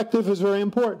perspective is very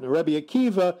important. Rabbi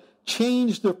Akiva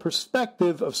changed the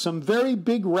perspective of some very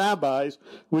big rabbis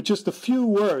with just a few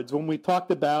words when we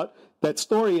talked about that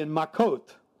story in Makot.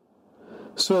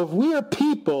 So if we are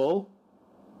people,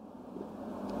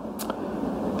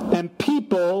 and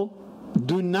people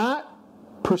do not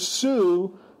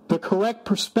pursue the correct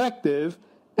perspective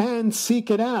and seek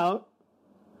it out,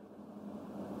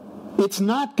 it's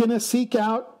not going to seek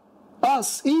out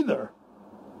us either.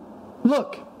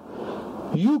 Look,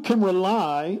 you can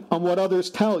rely on what others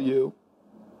tell you,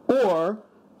 or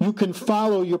you can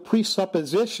follow your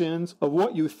presuppositions of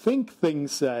what you think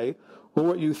things say, or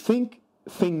what you think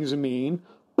things mean,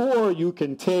 or you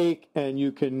can take and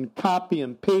you can copy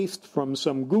and paste from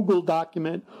some Google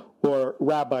document or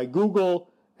Rabbi Google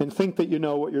and think that you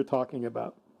know what you're talking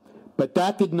about. But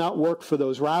that did not work for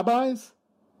those rabbis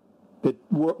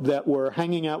that were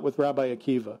hanging out with Rabbi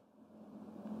Akiva.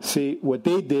 See, what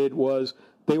they did was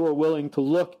they were willing to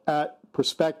look at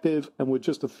perspective, and with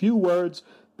just a few words,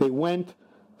 they went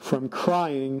from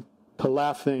crying to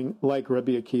laughing like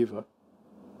Rabbi Akiva.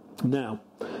 Now,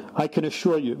 I can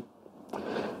assure you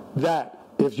that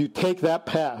if you take that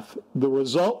path, the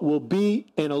result will be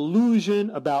an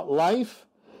illusion about life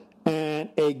and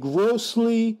a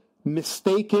grossly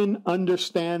mistaken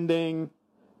understanding,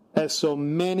 as so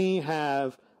many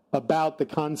have, about the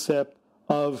concept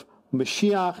of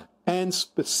Mashiach, and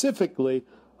specifically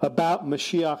about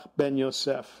Mashiach ben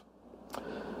Yosef.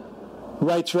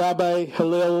 Writes Rabbi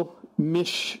Hillel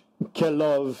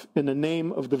Mishkelov in the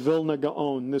name of the Vilna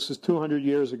Gaon. This is 200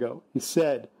 years ago. He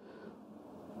said,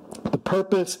 the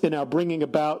purpose in our bringing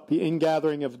about the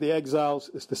ingathering of the exiles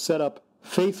is to set up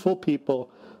faithful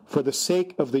people for the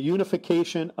sake of the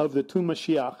unification of the two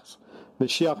Mashiachs,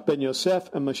 Mashiach ben Yosef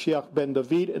and Mashiach ben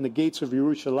David, in the gates of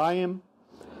Yerushalayim,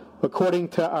 according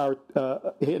to our,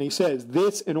 and he says,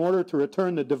 this in order to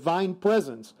return the divine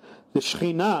presence, the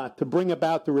Shekhinah, to bring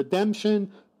about the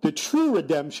redemption, the true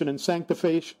redemption and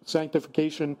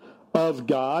sanctification of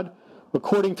God,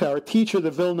 according to our teacher,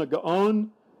 the Vilna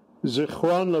Gaon,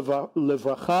 Zichron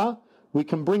Levracha, we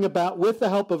can bring about, with the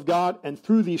help of God and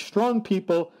through these strong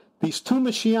people, these two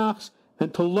Mashiachs,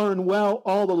 and to learn well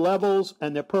all the levels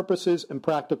and their purposes in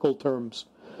practical terms.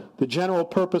 The general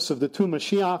purpose of the two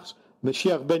Mashiachs,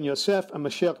 Mashiach ben Yosef and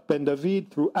Mashiach ben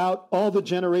David, throughout all the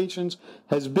generations,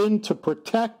 has been to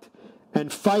protect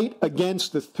and fight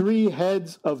against the three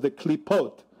heads of the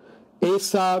Klipot,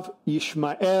 Esav,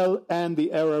 Yishmael, and the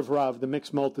Erev Rav, the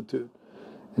mixed multitude.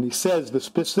 And he says the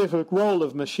specific role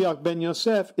of Mashiach ben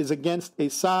Yosef is against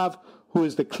Esav, who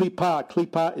is the Klipah.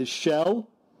 Klipah is shell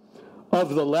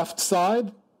of the left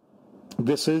side.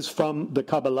 This is from the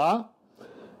Kabbalah.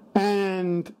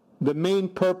 And the main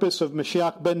purpose of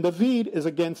Mashiach ben David is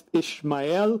against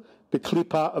Ishmael, the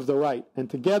Klipah of the right. And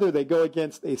together they go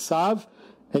against Esav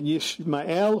and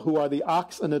Yishmael, who are the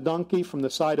ox and the donkey from the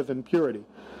side of impurity.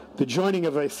 The joining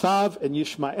of Esav and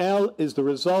Yishmael is the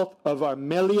result of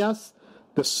Armelias,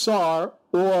 the Tsar,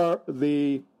 or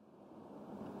the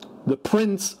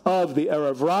prince of the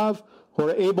Erev Rav, who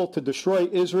are able to destroy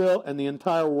Israel and the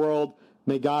entire world.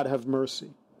 May God have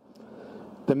mercy.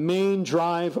 The main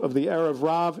drive of the Erev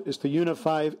Rav is to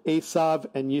unify Esav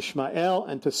and Yishmael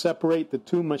and to separate the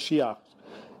two Mashiachs.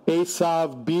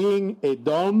 Esav being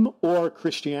Edom, or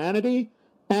Christianity,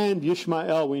 and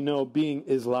Yishmael, we know, being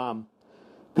Islam.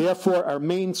 Therefore, our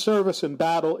main service in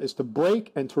battle is to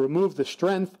break and to remove the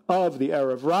strength of the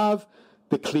Erev Rav,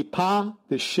 the Klipah,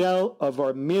 the shell of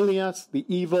Armelias, the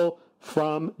evil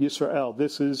from Yisrael.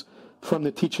 This is from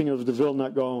the teaching of the Vilna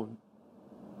Gaon.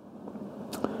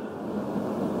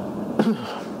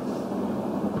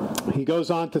 He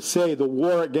goes on to say the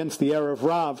war against the Erev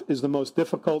Rav is the most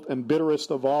difficult and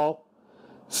bitterest of all,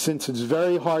 since it's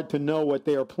very hard to know what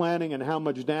they are planning and how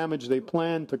much damage they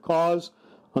plan to cause.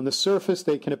 On the surface,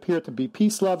 they can appear to be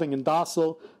peace-loving and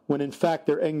docile, when in fact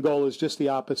their end goal is just the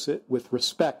opposite, with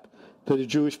respect to the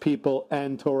Jewish people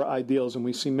and Torah ideals. And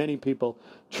we see many people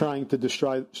trying to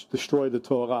destroy the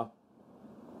Torah.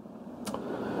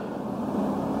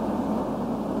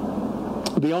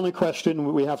 The only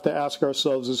question we have to ask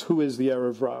ourselves is, who is the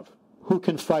Erev Rav? Who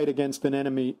can fight against an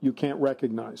enemy you can't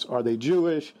recognize? Are they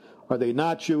Jewish? Are they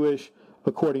not Jewish?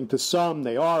 According to some,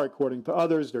 they are. According to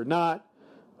others, they're not.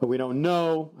 But we don't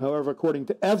know. However, according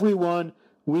to everyone,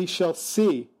 we shall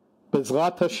see,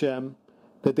 Bezrat Hashem,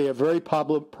 that they are very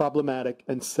problematic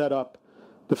and set up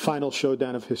the final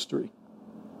showdown of history.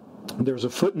 There's a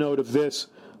footnote of this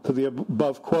to the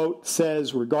above quote,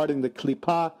 says regarding the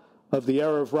klipa of the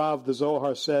Erev Rav, the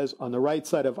Zohar says, on the right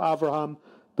side of Avraham,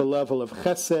 the level of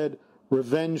chesed,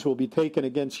 revenge will be taken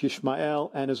against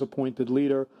Yishmael and his appointed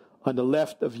leader. On the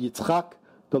left of Yitzchak,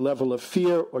 the level of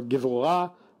fear or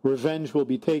givurah, revenge will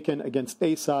be taken against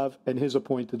Esav and his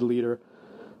appointed leader.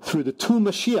 Through the two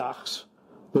Mashiachs,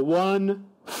 the one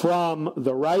from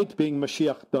the right being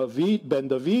Mashiach ben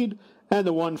David, and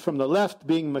the one from the left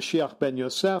being Mashiach ben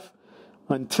Yosef,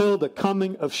 until the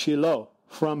coming of Shiloh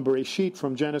from Bereshit,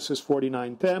 from Genesis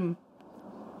 49:10.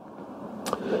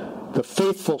 The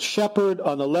faithful shepherd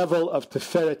on the level of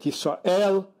Tiferet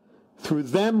Yisrael. Through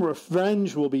them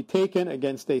revenge will be taken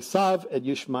against Esav and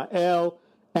Yishmael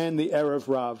and the Erev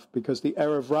Rav, because the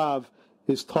Erev Rav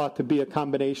is taught to be a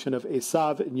combination of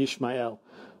Esav and Yishmael,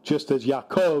 just as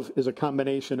Yaakov is a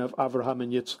combination of Avraham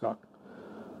and Yitzchak.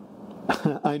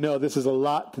 I know this is a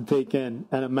lot to take in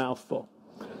and a mouthful,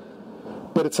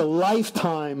 but it's a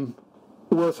lifetime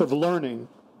worth of learning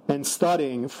and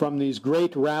studying from these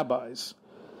great rabbis,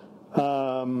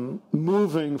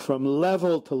 moving from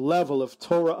level to level of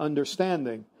Torah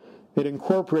understanding. It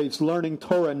incorporates learning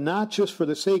Torah not just for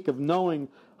the sake of knowing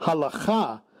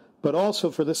halakha, but also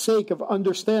for the sake of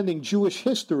understanding Jewish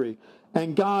history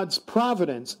and God's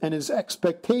providence and his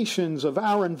expectations of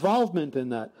our involvement in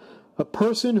that. A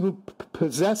person who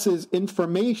possesses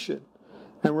information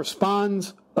and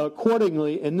responds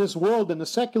accordingly in this world, in the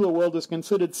secular world, is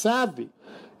considered savvy.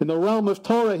 In the realm of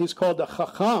Torah, he's called a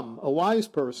chacham, a wise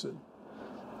person.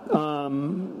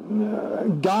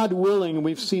 God willing,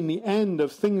 we've seen the end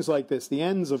of things like this, the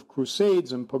ends of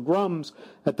crusades and pogroms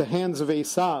at the hands of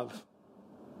Esav.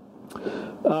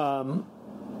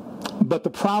 But the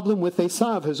problem with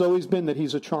Esav has always been that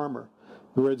he's a charmer.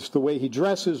 Whether it's the way he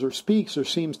dresses or speaks or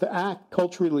seems to act,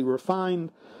 culturally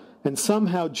refined, and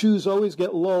somehow Jews always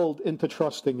get lulled into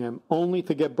trusting him, only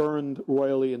to get burned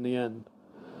royally in the end.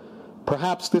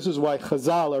 Perhaps this is why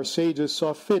Chazal, our sages,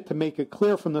 saw fit to make it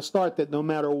clear from the start that no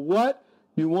matter what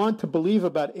you want to believe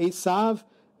about Esav,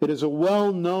 it is a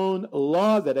well-known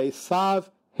law that Esav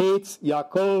hates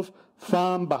Yaakov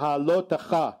from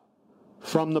Bahalotacha,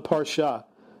 from the Parsha.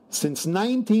 Since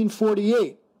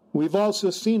 1948, we've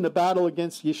also seen the battle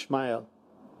against Yishmael.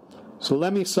 So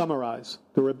let me summarize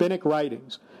the rabbinic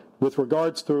writings with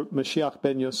regards to Mashiach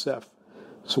ben Yosef.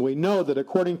 So we know that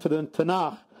according to the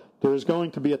Tanakh, there is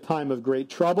going to be a time of great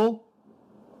trouble,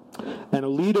 and a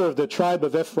leader of the tribe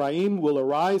of Ephraim will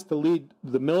arise to lead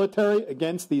the military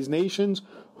against these nations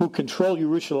who control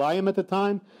Yerushalayim at the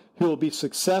time. He will be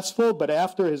successful, but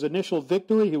after his initial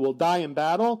victory, he will die in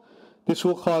battle. This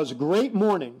will cause great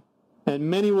mourning, and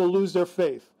many will lose their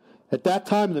faith. At that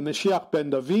time, the Mashiach ben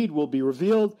David will be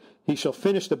revealed. He shall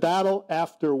finish the battle,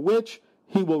 after which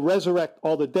he will resurrect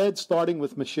all the dead, starting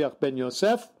with Mashiach ben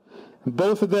Yosef. And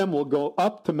both of them will go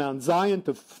up to Mount Zion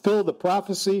to fulfill the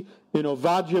prophecy in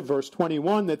Ovadia, verse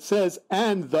 21, that says,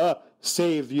 and the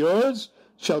Saviors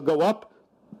shall go up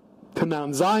to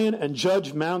Mount Zion and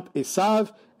judge Mount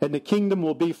Esav, and the kingdom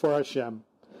will be for Hashem.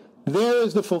 There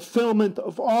is the fulfillment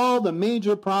of all the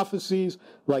major prophecies,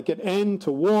 like an end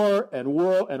to war and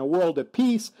a world at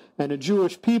peace, and a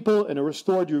Jewish people, and a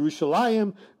restored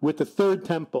Yerushalayim with the third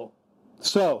temple.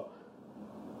 So,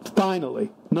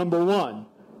 finally, number one,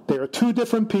 there are two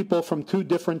different people from two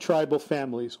different tribal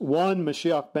families. One,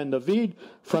 Mashiach ben David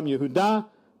from Yehudah,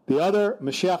 the other,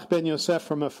 Mashiach ben Yosef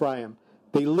from Ephraim.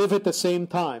 They live at the same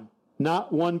time,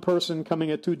 not one person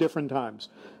coming at two different times.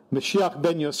 Mashiach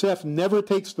ben Yosef never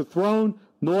takes the throne,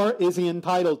 nor is he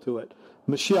entitled to it.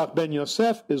 Mashiach ben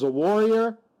Yosef is a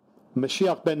warrior.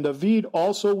 Mashiach ben David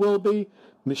also will be.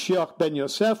 Mashiach ben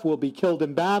Yosef will be killed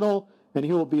in battle, and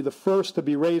he will be the first to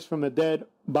be raised from the dead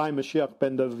by Mashiach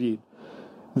ben David.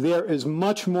 There is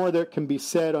much more that can be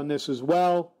said on this as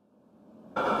well.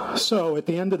 So, at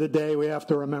the end of the day, we have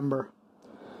to remember,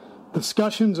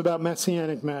 discussions about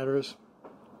messianic matters,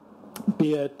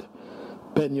 be it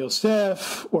Ben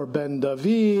Yosef or Ben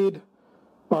David,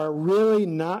 are really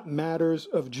not matters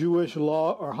of Jewish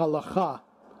law or halakha.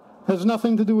 It has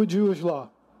nothing to do with Jewish law.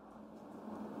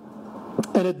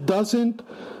 And it doesn't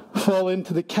fall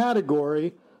into the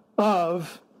category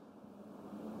of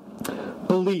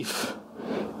belief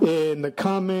in the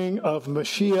coming of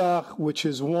Mashiach, which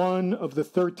is one of the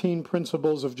 13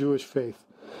 principles of Jewish faith.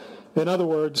 In other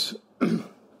words,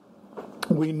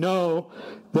 we know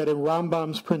that in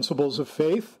Rambam's Principles of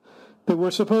Faith, that we're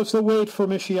supposed to wait for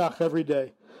Mashiach every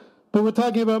day. But we're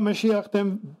talking about Mashiach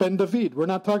ben David. We're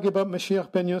not talking about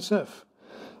Mashiach ben Yosef.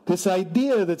 This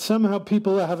idea that somehow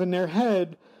people have in their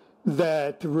head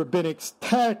that the rabbinic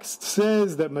text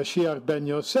says that Mashiach ben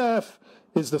Yosef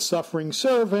is the suffering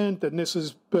servant, and this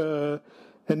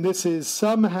is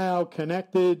somehow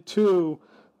connected to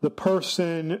the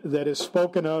person that is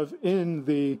spoken of in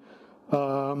the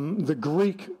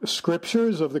Greek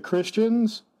scriptures of the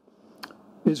Christians,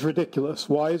 is ridiculous.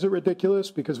 Why is it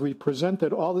ridiculous? Because we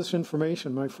presented all this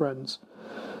information, my friends,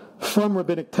 from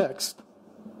rabbinic text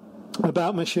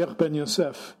about Mashiach ben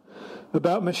Yosef,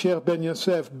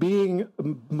 being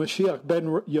Mashiach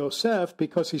ben Yosef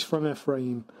because he's from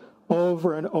Ephraim,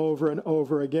 over and over and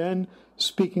over again,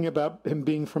 speaking about him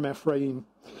being from Ephraim.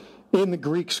 In the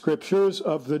Greek scriptures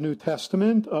of the New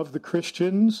Testament, of the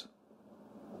Christians,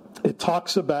 it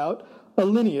talks about a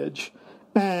lineage.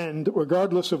 And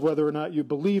regardless of whether or not you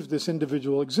believe this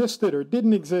individual existed or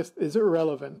didn't exist is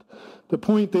irrelevant. The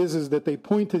point is that they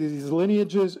point to these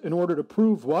lineages in order to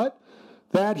prove what?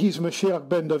 That he's Mashiach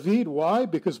ben David. Why?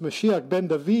 Because Mashiach ben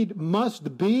David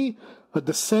must be a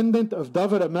descendant of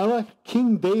David HaMelech,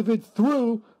 King David,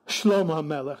 through Shlomo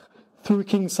HaMelech, through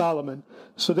King Solomon.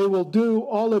 So they will do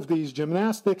all of these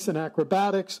gymnastics and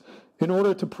acrobatics in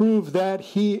order to prove that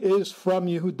he is from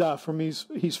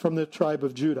Yehuda, he's from the tribe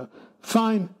of Judah.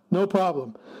 Fine, no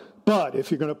problem. But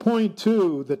if you're going to point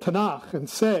to the Tanakh and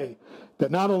say that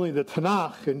not only the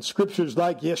Tanakh and scriptures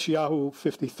like Yeshayahu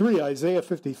 53, Isaiah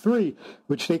 53,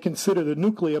 which they consider the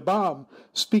nuclear bomb,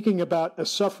 speaking about a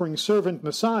suffering servant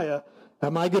Messiah,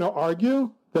 am I going to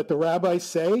argue that the rabbis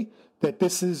say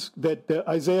that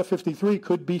Isaiah 53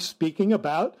 could be speaking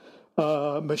about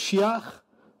Mashiach,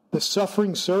 the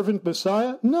suffering servant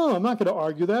Messiah? No, I'm not going to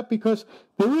argue that because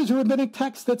there is a rabbinic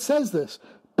text that says this.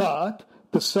 But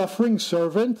the suffering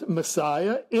servant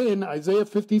Messiah in Isaiah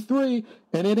 53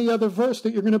 and any other verse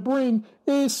that you're going to bring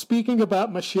is speaking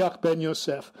about Mashiach ben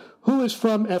Yosef, who is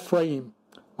from Ephraim.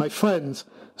 My friends,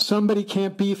 somebody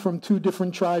can't be from two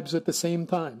different tribes at the same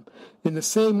time. In the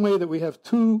same way that we have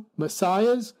two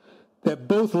Messiahs that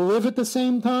both live at the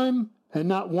same time and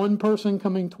not one person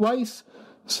coming twice,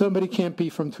 somebody can't be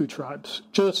from two tribes.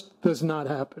 Just does not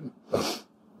happen.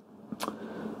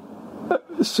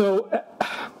 So,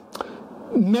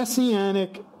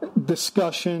 messianic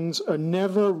discussions are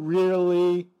never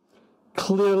really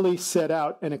clearly set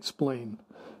out and explained.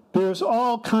 There's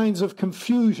all kinds of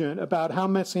confusion about how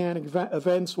messianic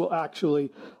events will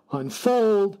actually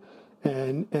unfold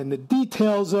and the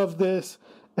details of this.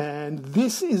 And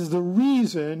this is the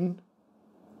reason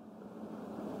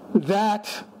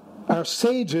that our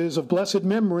sages of blessed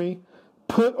memory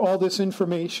put all this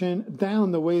information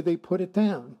down the way they put it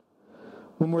down.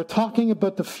 When we're talking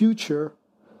about the future,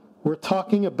 we're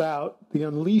talking about the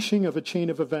unleashing of a chain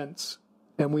of events.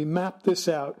 And we map this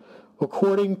out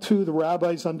according to the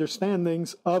rabbis'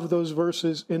 understandings of those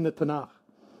verses in the Tanakh.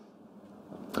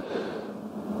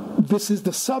 This is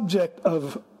the subject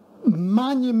of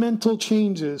monumental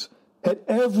changes at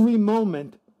every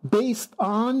moment based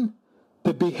on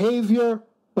the behavior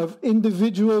of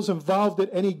individuals involved at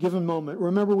any given moment.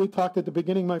 Remember we talked at the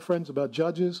beginning, my friends, about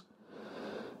judges?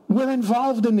 We're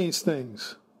involved in these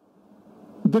things.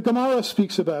 The Gemara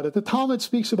speaks about it. The Talmud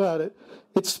speaks about it.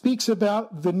 It speaks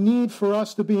about the need for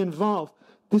us to be involved.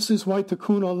 This is why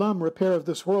Tikkun Olam, repair of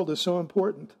this world, is so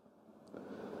important.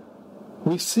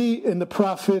 We see in the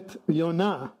prophet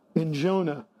Yonah, in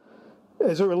Jonah,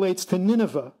 as it relates to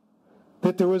Nineveh,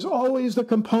 that there was always the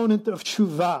component of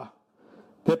tshuva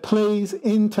that plays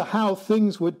into how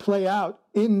things would play out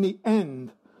in the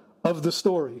end of the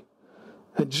story.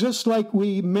 And just like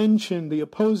we mentioned the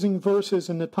opposing verses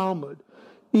in the Talmud,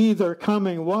 either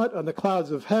coming what? On the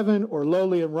clouds of heaven, or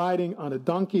lowly and riding on a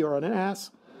donkey or on an ass.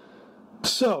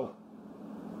 So,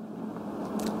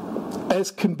 as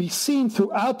can be seen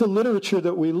throughout the literature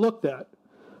that we looked at,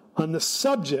 on the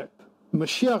subject,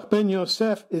 Mashiach ben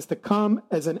Yosef is to come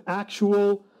as an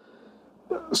actual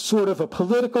sort of a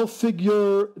political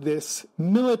figure, this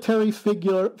military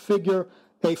figure,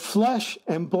 a flesh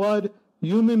and blood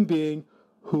human being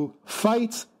who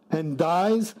fights and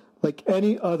dies like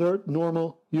any other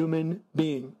normal human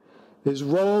being. His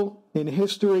role in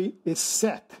history is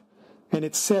set, and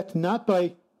it's set not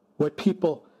by what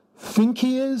people think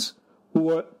he is or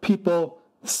what people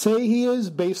say he is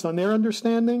based on their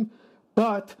understanding,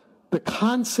 but the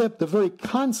very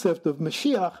concept of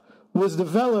Mashiach was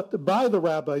developed by the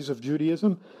rabbis of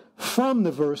Judaism from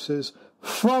the verses,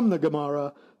 from the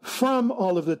Gemara, from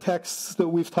all of the texts that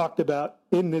we've talked about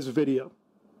in this video.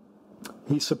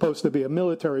 He's supposed to be a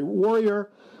military warrior,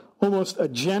 almost a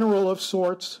general of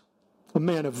sorts, a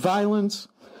man of violence,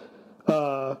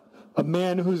 a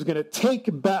man who's going to take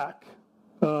back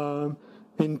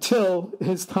until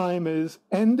his time is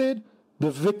ended,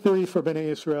 the victory for Bnei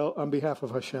Israel on behalf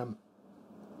of Hashem.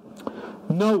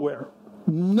 Nowhere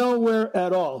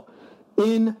at all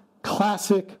in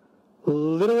classic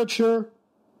literature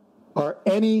are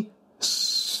any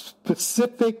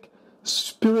specific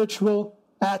spiritual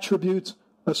attributes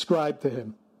ascribed to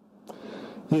him.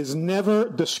 He is never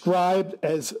described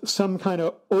as some kind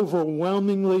of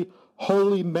overwhelmingly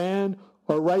holy man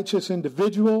or righteous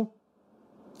individual.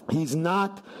 He's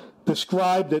not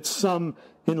described as some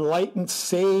enlightened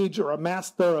sage or a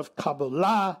master of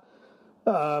Kabbalah.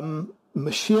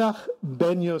 Mashiach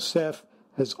ben Yosef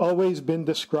has always been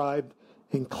described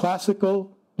in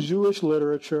classical Jewish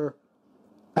literature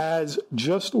as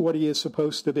just what he is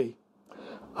supposed to be,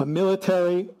 a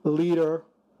military leader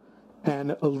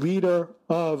and a leader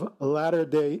of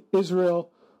latter-day Israel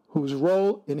whose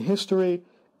role in history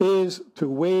is to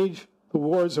wage the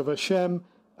wars of Hashem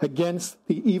against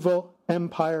the evil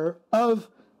empire of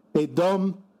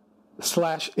Edom/Esav.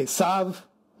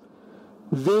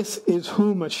 This is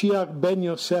who Mashiach ben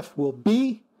Yosef will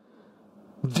be,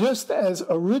 just as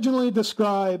originally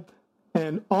described,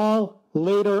 and all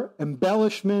later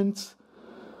embellishments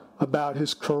about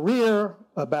his career,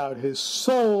 about his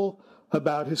soul,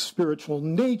 about his spiritual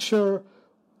nature,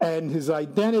 and his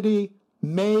identity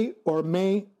may or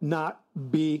may not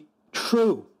be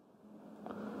true.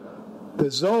 The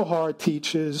Zohar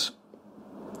teaches,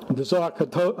 the Zohar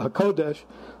HaKodesh,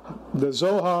 the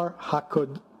Zohar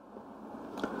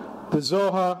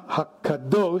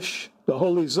HaKadosh, the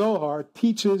Holy Zohar,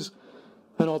 teaches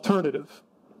an alternative.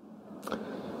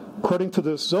 According to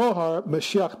the Zohar,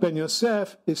 Mashiach ben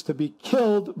Yosef is to be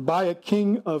killed by a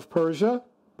king of Persia,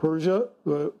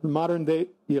 modern-day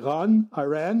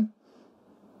Iran,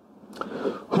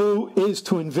 who is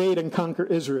to invade and conquer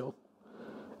Israel.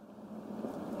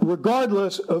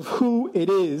 Regardless of who it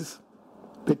is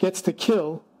that gets to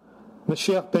kill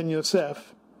Mashiach ben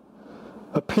Yosef,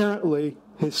 apparently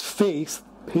his fate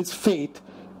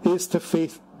is to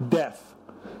face death.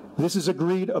 This is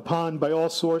agreed upon by all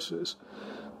sources.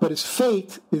 But his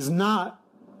fate is not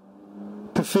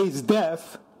to face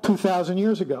death 2,000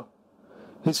 years ago.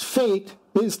 His fate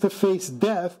is to face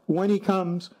death when he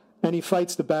comes and he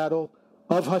fights the battle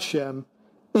of Hashem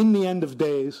in the end of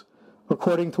days,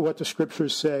 according to what the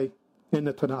scriptures say in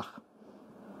the Tanakh.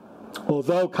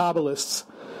 Although Kabbalists,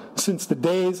 since the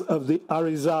days of the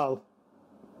Arizal,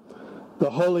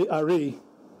 the Holy Ari,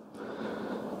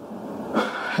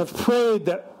 have prayed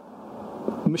that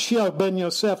Mashiach ben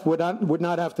Yosef would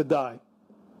not have to die.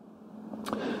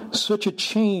 Such a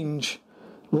change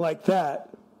like that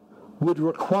would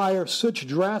require such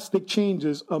drastic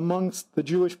changes amongst the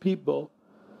Jewish people,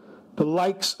 the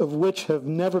likes of which have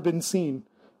never been seen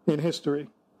in history.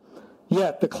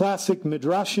 Yet the classic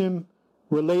midrashim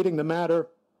relating the matter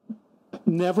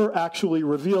never actually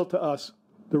revealed to us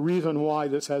the reason why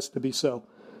this has to be so,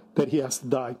 that he has to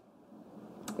die.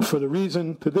 For the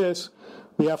reason to this,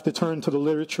 we have to turn to the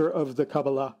literature of the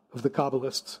Kabbalah, of the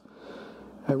Kabbalists.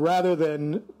 And rather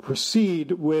than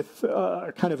proceed with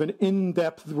kind of an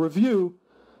in-depth review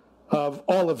of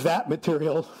all of that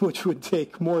material, which would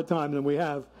take more time than we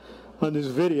have on this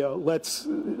video, let's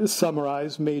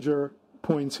summarize major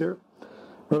points here.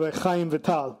 Rabbi Chaim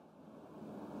Vital,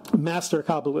 master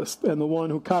Kabbalist and the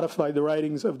one who codified the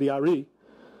writings of the Ari,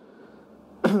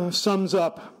 sums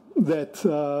up that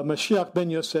Mashiach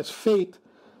ben Yosef's fate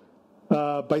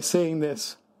by saying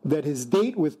this, that his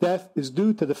date with death is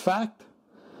due to the fact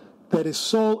that his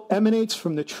soul emanates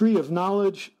from the tree of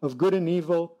knowledge of good and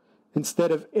evil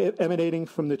instead of emanating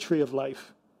from the tree of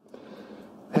life.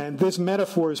 And this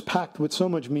metaphor is packed with so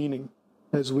much meaning.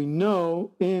 As we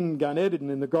know, in Gan Eden,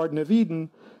 in the Garden of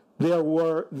Eden, there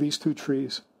were these two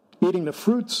trees. Eating the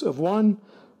fruits of one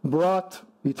brought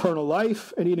eternal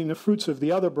life, and eating the fruits of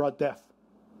the other brought death.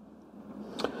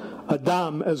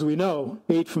 Adam, as we know,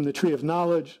 ate from the tree of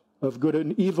knowledge of good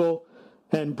and evil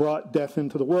and brought death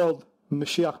into the world.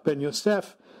 Mashiach ben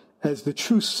Yosef, as the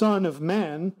true son of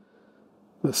man,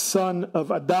 the son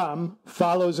of Adam,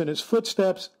 follows in his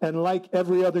footsteps, and like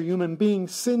every other human being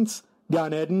since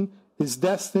Gan Eden, is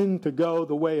destined to go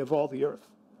the way of all the earth.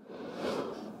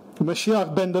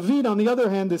 Mashiach ben David, on the other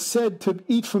hand, is said to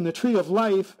eat from the tree of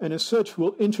life, and as such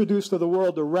will introduce to the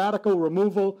world a radical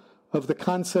removal of the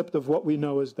concept of what we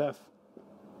know as death.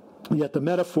 Yet the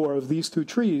metaphor of these two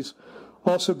trees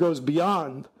also goes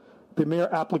beyond the mere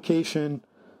application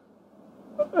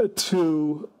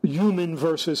to human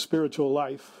versus spiritual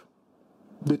life.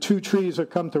 The two trees are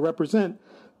come to represent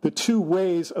the two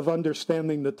ways of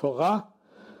understanding the Torah,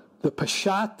 the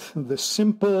pashat, the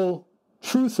simple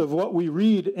truth of what we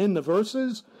read in the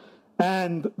verses,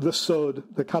 and the sod,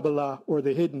 the Kabbalah, or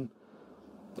the hidden.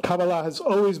 Kabbalah has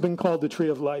always been called the tree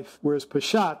of life, whereas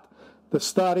pashat, the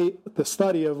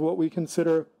study of what we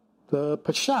consider the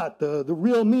pashat, the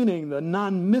real meaning, the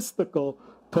non-mystical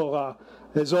Torah,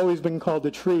 has always been called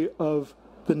the tree of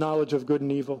the knowledge of good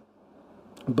and evil.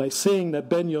 By saying that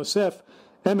Ben Yosef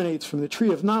emanates from the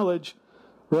tree of knowledge,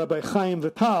 Rabbi Chaim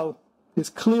Vital is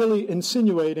clearly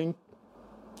insinuating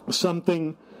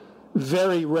something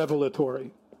very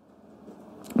revelatory.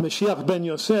 Mashiach Ben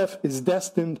Yosef is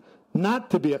destined not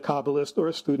to be a Kabbalist or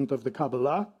a student of the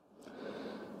Kabbalah.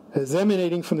 As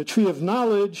emanating from the tree of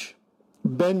knowledge,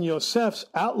 Ben Yosef's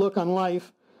outlook on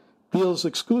life deals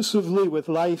exclusively with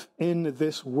life in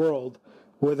this world,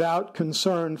 without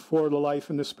concern for the life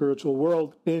in the spiritual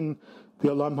world, in the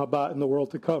Olam Haba, in the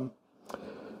world to come.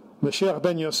 Mashiach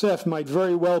Ben Yosef might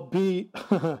very well be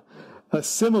a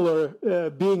similar,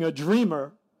 being a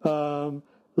dreamer,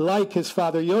 like his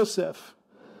father Yosef.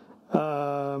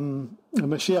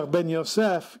 Mashiach Ben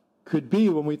Yosef could be,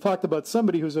 when we talked about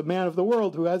somebody who's a man of the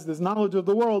world, who has this knowledge of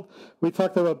the world, we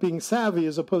talked about being savvy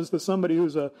as opposed to somebody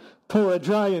who's a Torah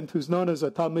giant, who's known as a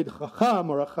Talmid Chacham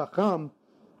or a Chacham.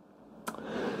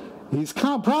 He's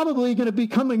probably going to be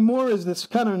coming more as this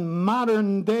kind of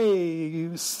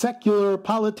modern-day secular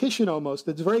politician almost.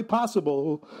 It's very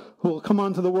possible who will come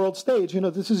onto the world stage.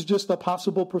 This is just a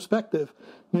possible perspective.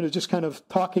 Just kind of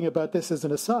talking about this as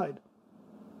an aside.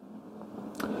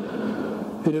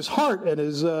 In his heart and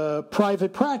his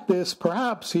private practice,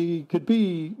 perhaps he could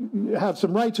have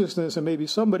some righteousness and maybe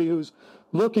somebody who's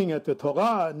looking at the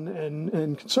Torah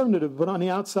and concerned with it, but on the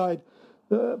outside,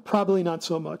 probably not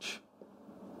so much.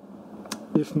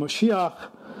 If Mashiach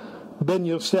Ben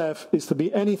Yosef is to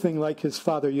be anything like his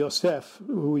father Yosef,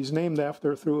 who he's named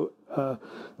after through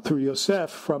Yosef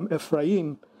from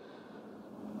Ephraim,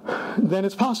 then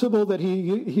it's possible that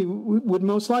he would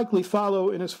most likely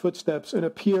follow in his footsteps and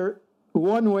appear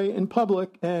one way in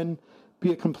public and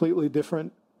be a completely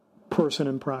different person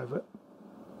in private.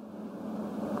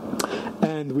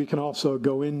 And we can also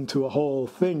go into a whole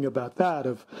thing about that,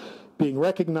 of being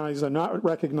recognized or not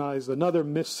recognized, another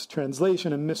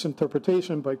mistranslation and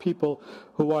misinterpretation by people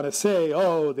who want to say,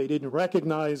 oh, they didn't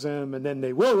recognize him, and then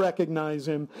they will recognize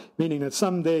him, meaning that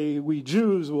someday we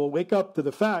Jews will wake up to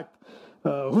the fact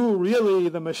who really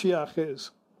the Mashiach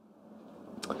is.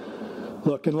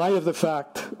 Look, in light of the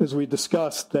fact, as we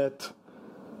discussed, that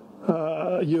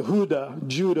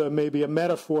Judah may be a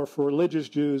metaphor for religious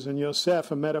Jews, and Yosef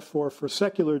a metaphor for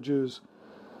secular Jews,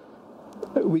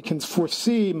 we can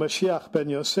foresee Mashiach Ben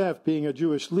Yosef being a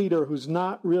Jewish leader who's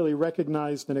not really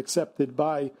recognized and accepted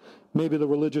by maybe the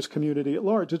religious community at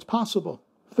large. It's possible.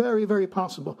 Very, very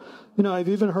possible. I've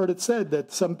even heard it said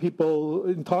that some people,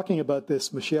 in talking about this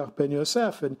Mashiach Ben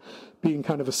Yosef and being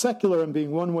kind of a secular and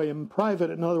being one way in private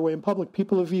and another way in public,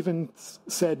 people have even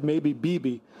said maybe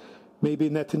Bibi, maybe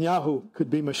Netanyahu could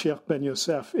be Mashiach Ben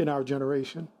Yosef in our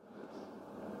generation.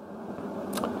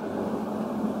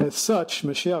 As such,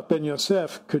 Mashiach Ben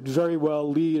Yosef could very well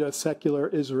lead a secular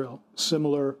Israel,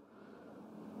 similar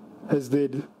as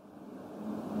did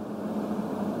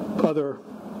other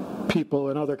people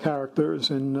and other characters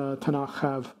in Tanakh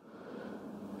have,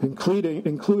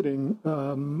 including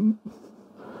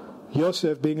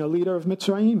Yosef being a leader of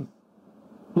Mitzrayim.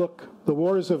 Look, the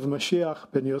wars of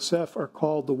Mashiach Ben Yosef are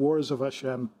called the wars of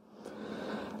Hashem.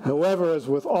 However, as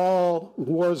with all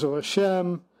wars of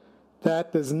Hashem,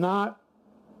 that does not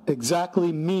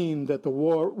exactly mean that the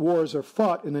wars are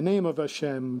fought in the name of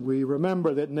Hashem. We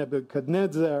remember that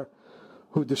Nebuchadnezzar,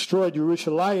 who destroyed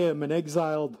Yerushalayim and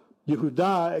exiled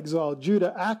Yehudah, exiled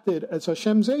Judah, acted as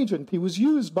Hashem's agent. He was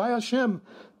used by Hashem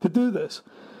to do this.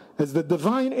 As the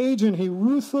divine agent, he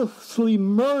ruthlessly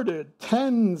murdered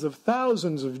tens of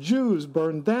thousands of Jews,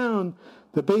 burned down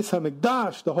the Beis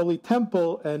HaMikdash, the Holy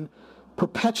Temple, and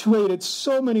perpetuated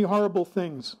so many horrible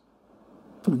things.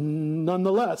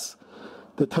 Nonetheless,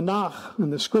 the Tanakh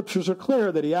and the scriptures are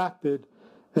clear that he acted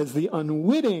as the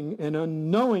unwitting and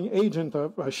unknowing agent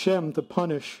of Hashem to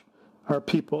punish our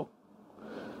people.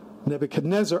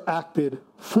 Nebuchadnezzar acted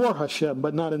for Hashem,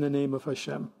 but not in the name of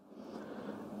Hashem.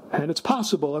 And it's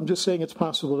possible, I'm just saying it's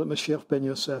possible, that Mashiach Ben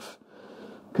Yosef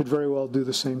could very well do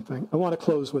the same thing. I want to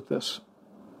close with this.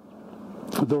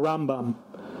 The Rambam,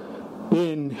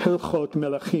 in Hilchot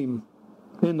Melachim,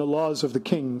 in the Laws of the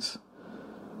Kings,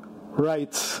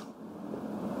 writes,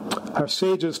 our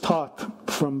sages taught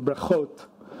from Brachot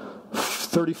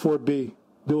 34b,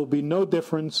 there will be no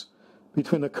difference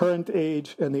between the current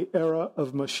age and the era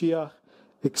of Mashiach,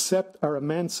 except our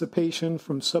emancipation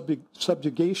from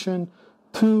subjugation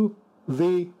to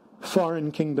the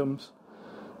foreign kingdoms.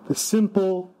 The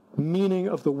simple meaning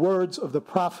of the words of the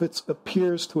prophets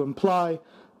appears to imply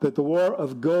that the war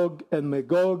of Gog and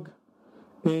Magog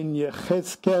in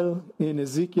Yechezkel, in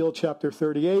Ezekiel chapter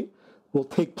 38, will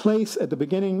take place at the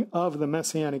beginning of the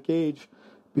Messianic age.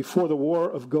 Before the war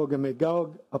of Gog and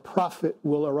Magog, a prophet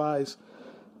will arise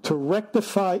to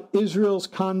rectify Israel's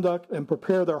conduct and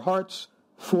prepare their hearts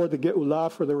for the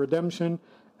Geulah, for the redemption,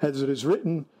 as it is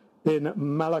written in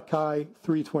Malachi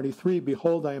 3:23,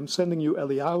 "Behold, I am sending you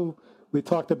Eliyahu." We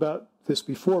talked about this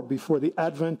before the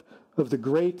advent of the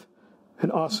great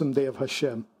and awesome day of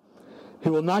Hashem. He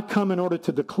will not come in order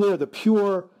to declare the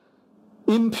pure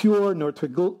impure, nor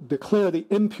to declare the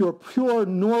impure pure,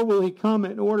 nor will he come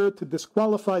in order to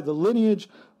disqualify the lineage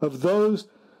of those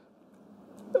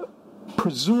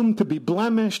presumed to be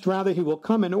blemished. Rather, he will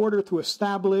come in order to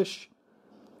establish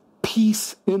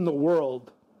peace in the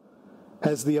world.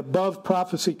 As the above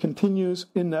prophecy continues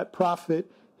in that prophet,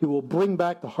 he will bring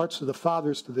back the hearts of the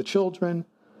fathers to the children.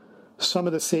 Some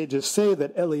of the sages say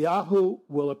that Eliyahu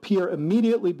will appear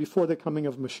immediately before the coming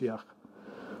of Mashiach.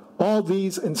 All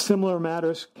these and similar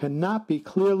matters cannot be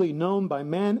clearly known by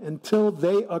man until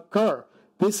they occur.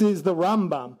 This is the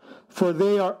Rambam, for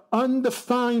they are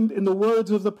undefined in the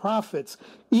words of the prophets.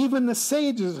 Even the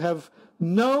sages have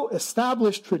no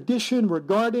established tradition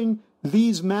regarding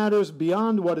these matters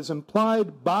beyond what is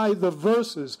implied by the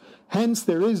verses. Hence,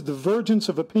 there is divergence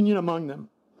of opinion among them.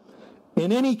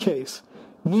 In any case,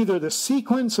 neither the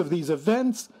sequence of these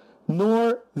events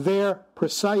nor their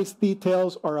precise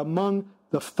details are among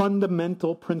the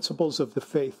fundamental principles of the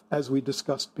faith, as we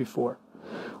discussed before.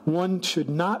 One should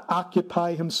not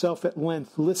occupy himself at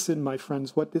length. Listen, my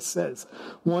friends, what this says.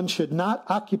 One should not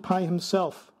occupy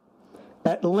himself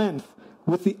at length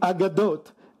with the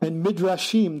Agadot and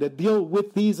Midrashim that deal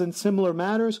with these and similar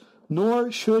matters,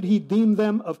 nor should he deem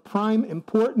them of prime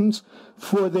importance,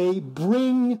 for they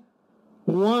bring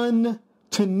one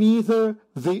to neither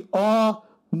the awe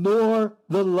nor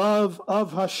the love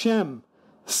of Hashem.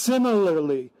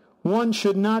 Similarly, one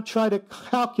should not try to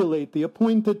calculate the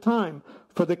appointed time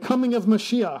for the coming of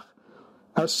Mashiach.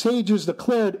 Our sages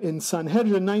declared in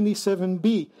Sanhedrin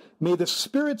 97b, "May the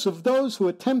spirits of those who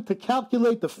attempt to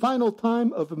calculate the final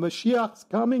time of Mashiach's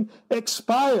coming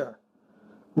expire."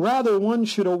 Rather, one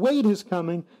should await his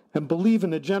coming and believe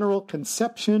in the general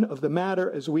conception of the matter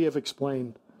as we have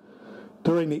explained.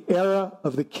 During the era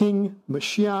of the King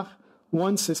Mashiach,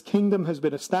 once his kingdom has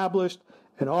been established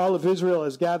and all of Israel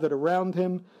has gathered around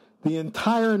him, the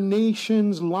entire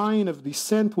nation's line of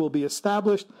descent will be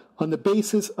established on the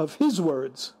basis of his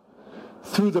words,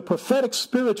 through the prophetic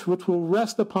spirit which will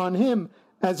rest upon him,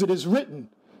 as it is written,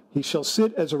 "He shall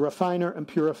sit as a refiner and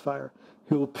purifier."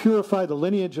 He will purify the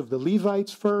lineage of the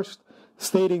Levites first,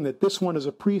 stating that this one is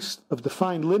a priest of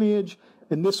defined lineage,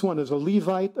 and this one is a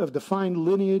Levite of defined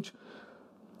lineage.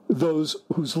 Those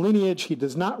whose lineage he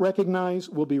does not recognize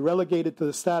will be relegated to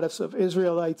the status of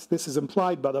Israelites. This is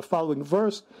implied by the following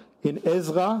verse in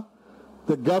Ezra.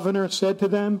 The governor said to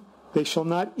them, "They shall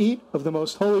not eat of the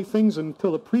most holy things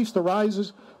until a priest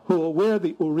arises who will wear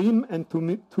the Urim and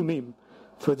Tumim."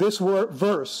 For this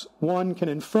verse, one can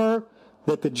infer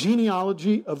that the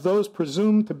genealogy of those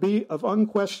presumed to be of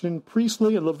unquestioned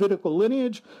priestly and Levitical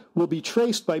lineage will be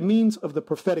traced by means of the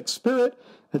prophetic spirit,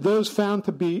 and those found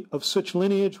to be of such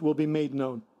lineage will be made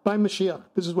known by Mashiach.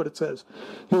 This is what it says.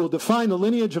 He will define the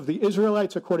lineage of the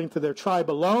Israelites according to their tribe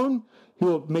alone. He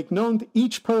will make known to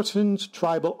each person's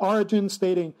tribal origin,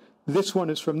 stating, "This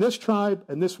one is from this tribe,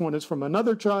 and this one is from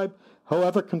another tribe."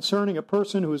 However, concerning a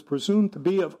person who is presumed to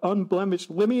be of unblemished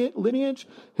lineage,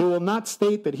 he will not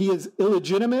state that he is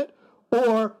illegitimate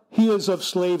or he is of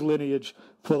slave lineage.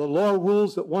 For the law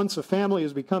rules that once a family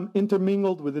has become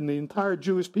intermingled within the entire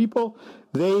Jewish people,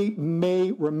 they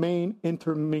may remain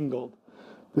intermingled.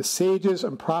 The sages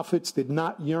and prophets did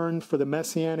not yearn for the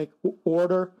Messianic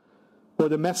order, or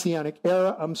the Messianic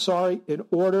era, in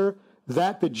order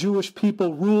that the Jewish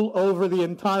people rule over the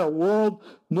entire world,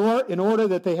 nor in order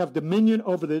that they have dominion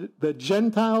over the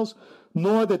Gentiles,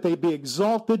 nor that they be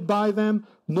exalted by them,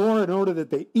 nor in order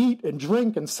that they eat and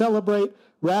drink and celebrate.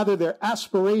 Rather, their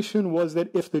aspiration was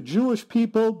that if the Jewish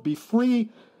people be free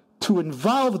to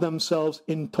involve themselves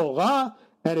in Torah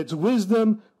and its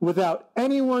wisdom without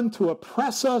anyone to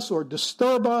oppress us or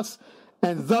disturb us,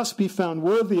 and thus be found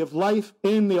worthy of life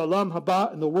in the Olam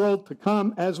Haba, in the world to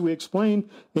come, as we explained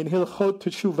in Hilchot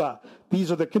Teshuvah.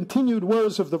 These are the continued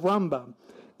words of the Rambam.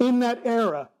 In that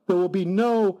era, there will be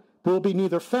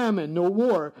neither famine nor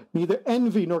war, neither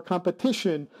envy nor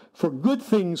competition, for good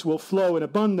things will flow in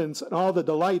abundance, and all the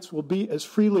delights will be as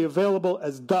freely available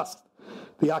as dust.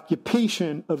 the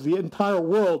occupation of the entire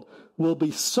world will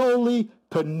be solely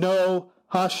to know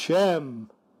Hashem.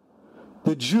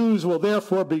 The Jews will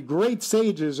therefore be great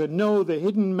sages and know the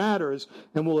hidden matters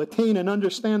and will attain an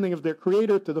understanding of their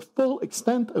Creator to the full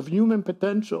extent of human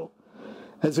potential.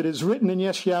 As it is written in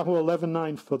Yeshayahu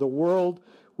 11:9, for the world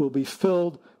will be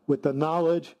filled with the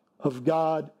knowledge of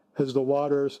God as the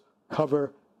waters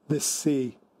cover the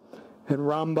sea. And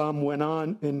Rambam went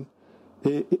on and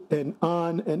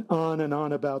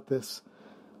on about this.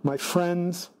 My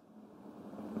friends,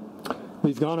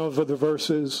 we've gone over the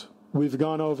verses, we've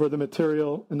gone over the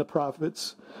material in the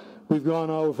prophets, we've gone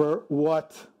over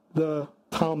what the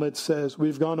Talmud says,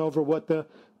 we've gone over what the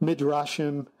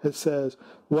Midrashim has says,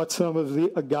 what some of the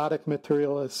Aggadic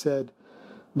material has said.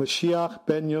 Mashiach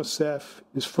ben Yosef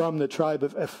is from the tribe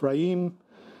of Ephraim.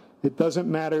 It doesn't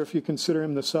matter if you consider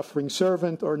him the suffering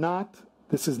servant or not.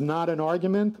 This is not an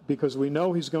argument, because we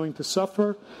know he's going to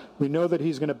suffer. We know that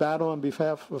he's going to battle on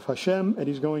behalf of Hashem, and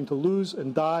he's going to lose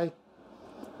and die.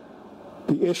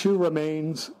 The issue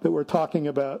remains that we're talking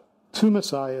about two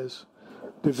messiahs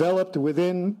developed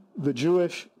within the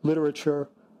Jewish literature,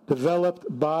 developed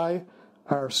by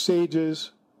our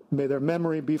sages. May their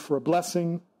memory be for a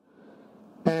blessing.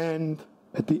 And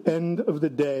at the end of the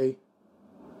day,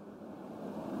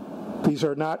 these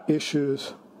are not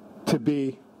issues to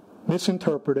be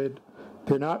misinterpreted.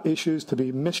 They're not issues to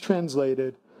be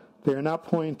mistranslated. They are not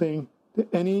pointing to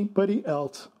anybody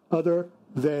else other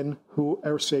than who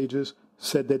our sages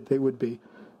said that they would be.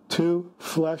 Two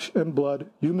flesh and blood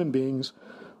human beings,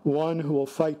 one who will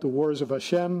fight the wars of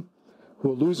Hashem, who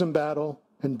will lose in battle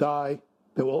and die,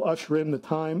 that will usher in the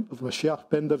time of Mashiach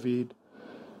ben David.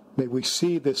 May we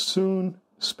see this soon,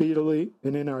 speedily,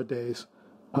 and in our days.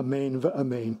 Amen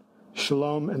v'amen.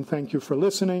 Shalom, and thank you for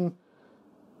listening.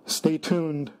 Stay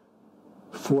tuned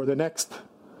for the next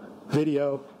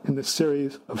video in the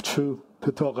series of True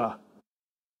to Torah.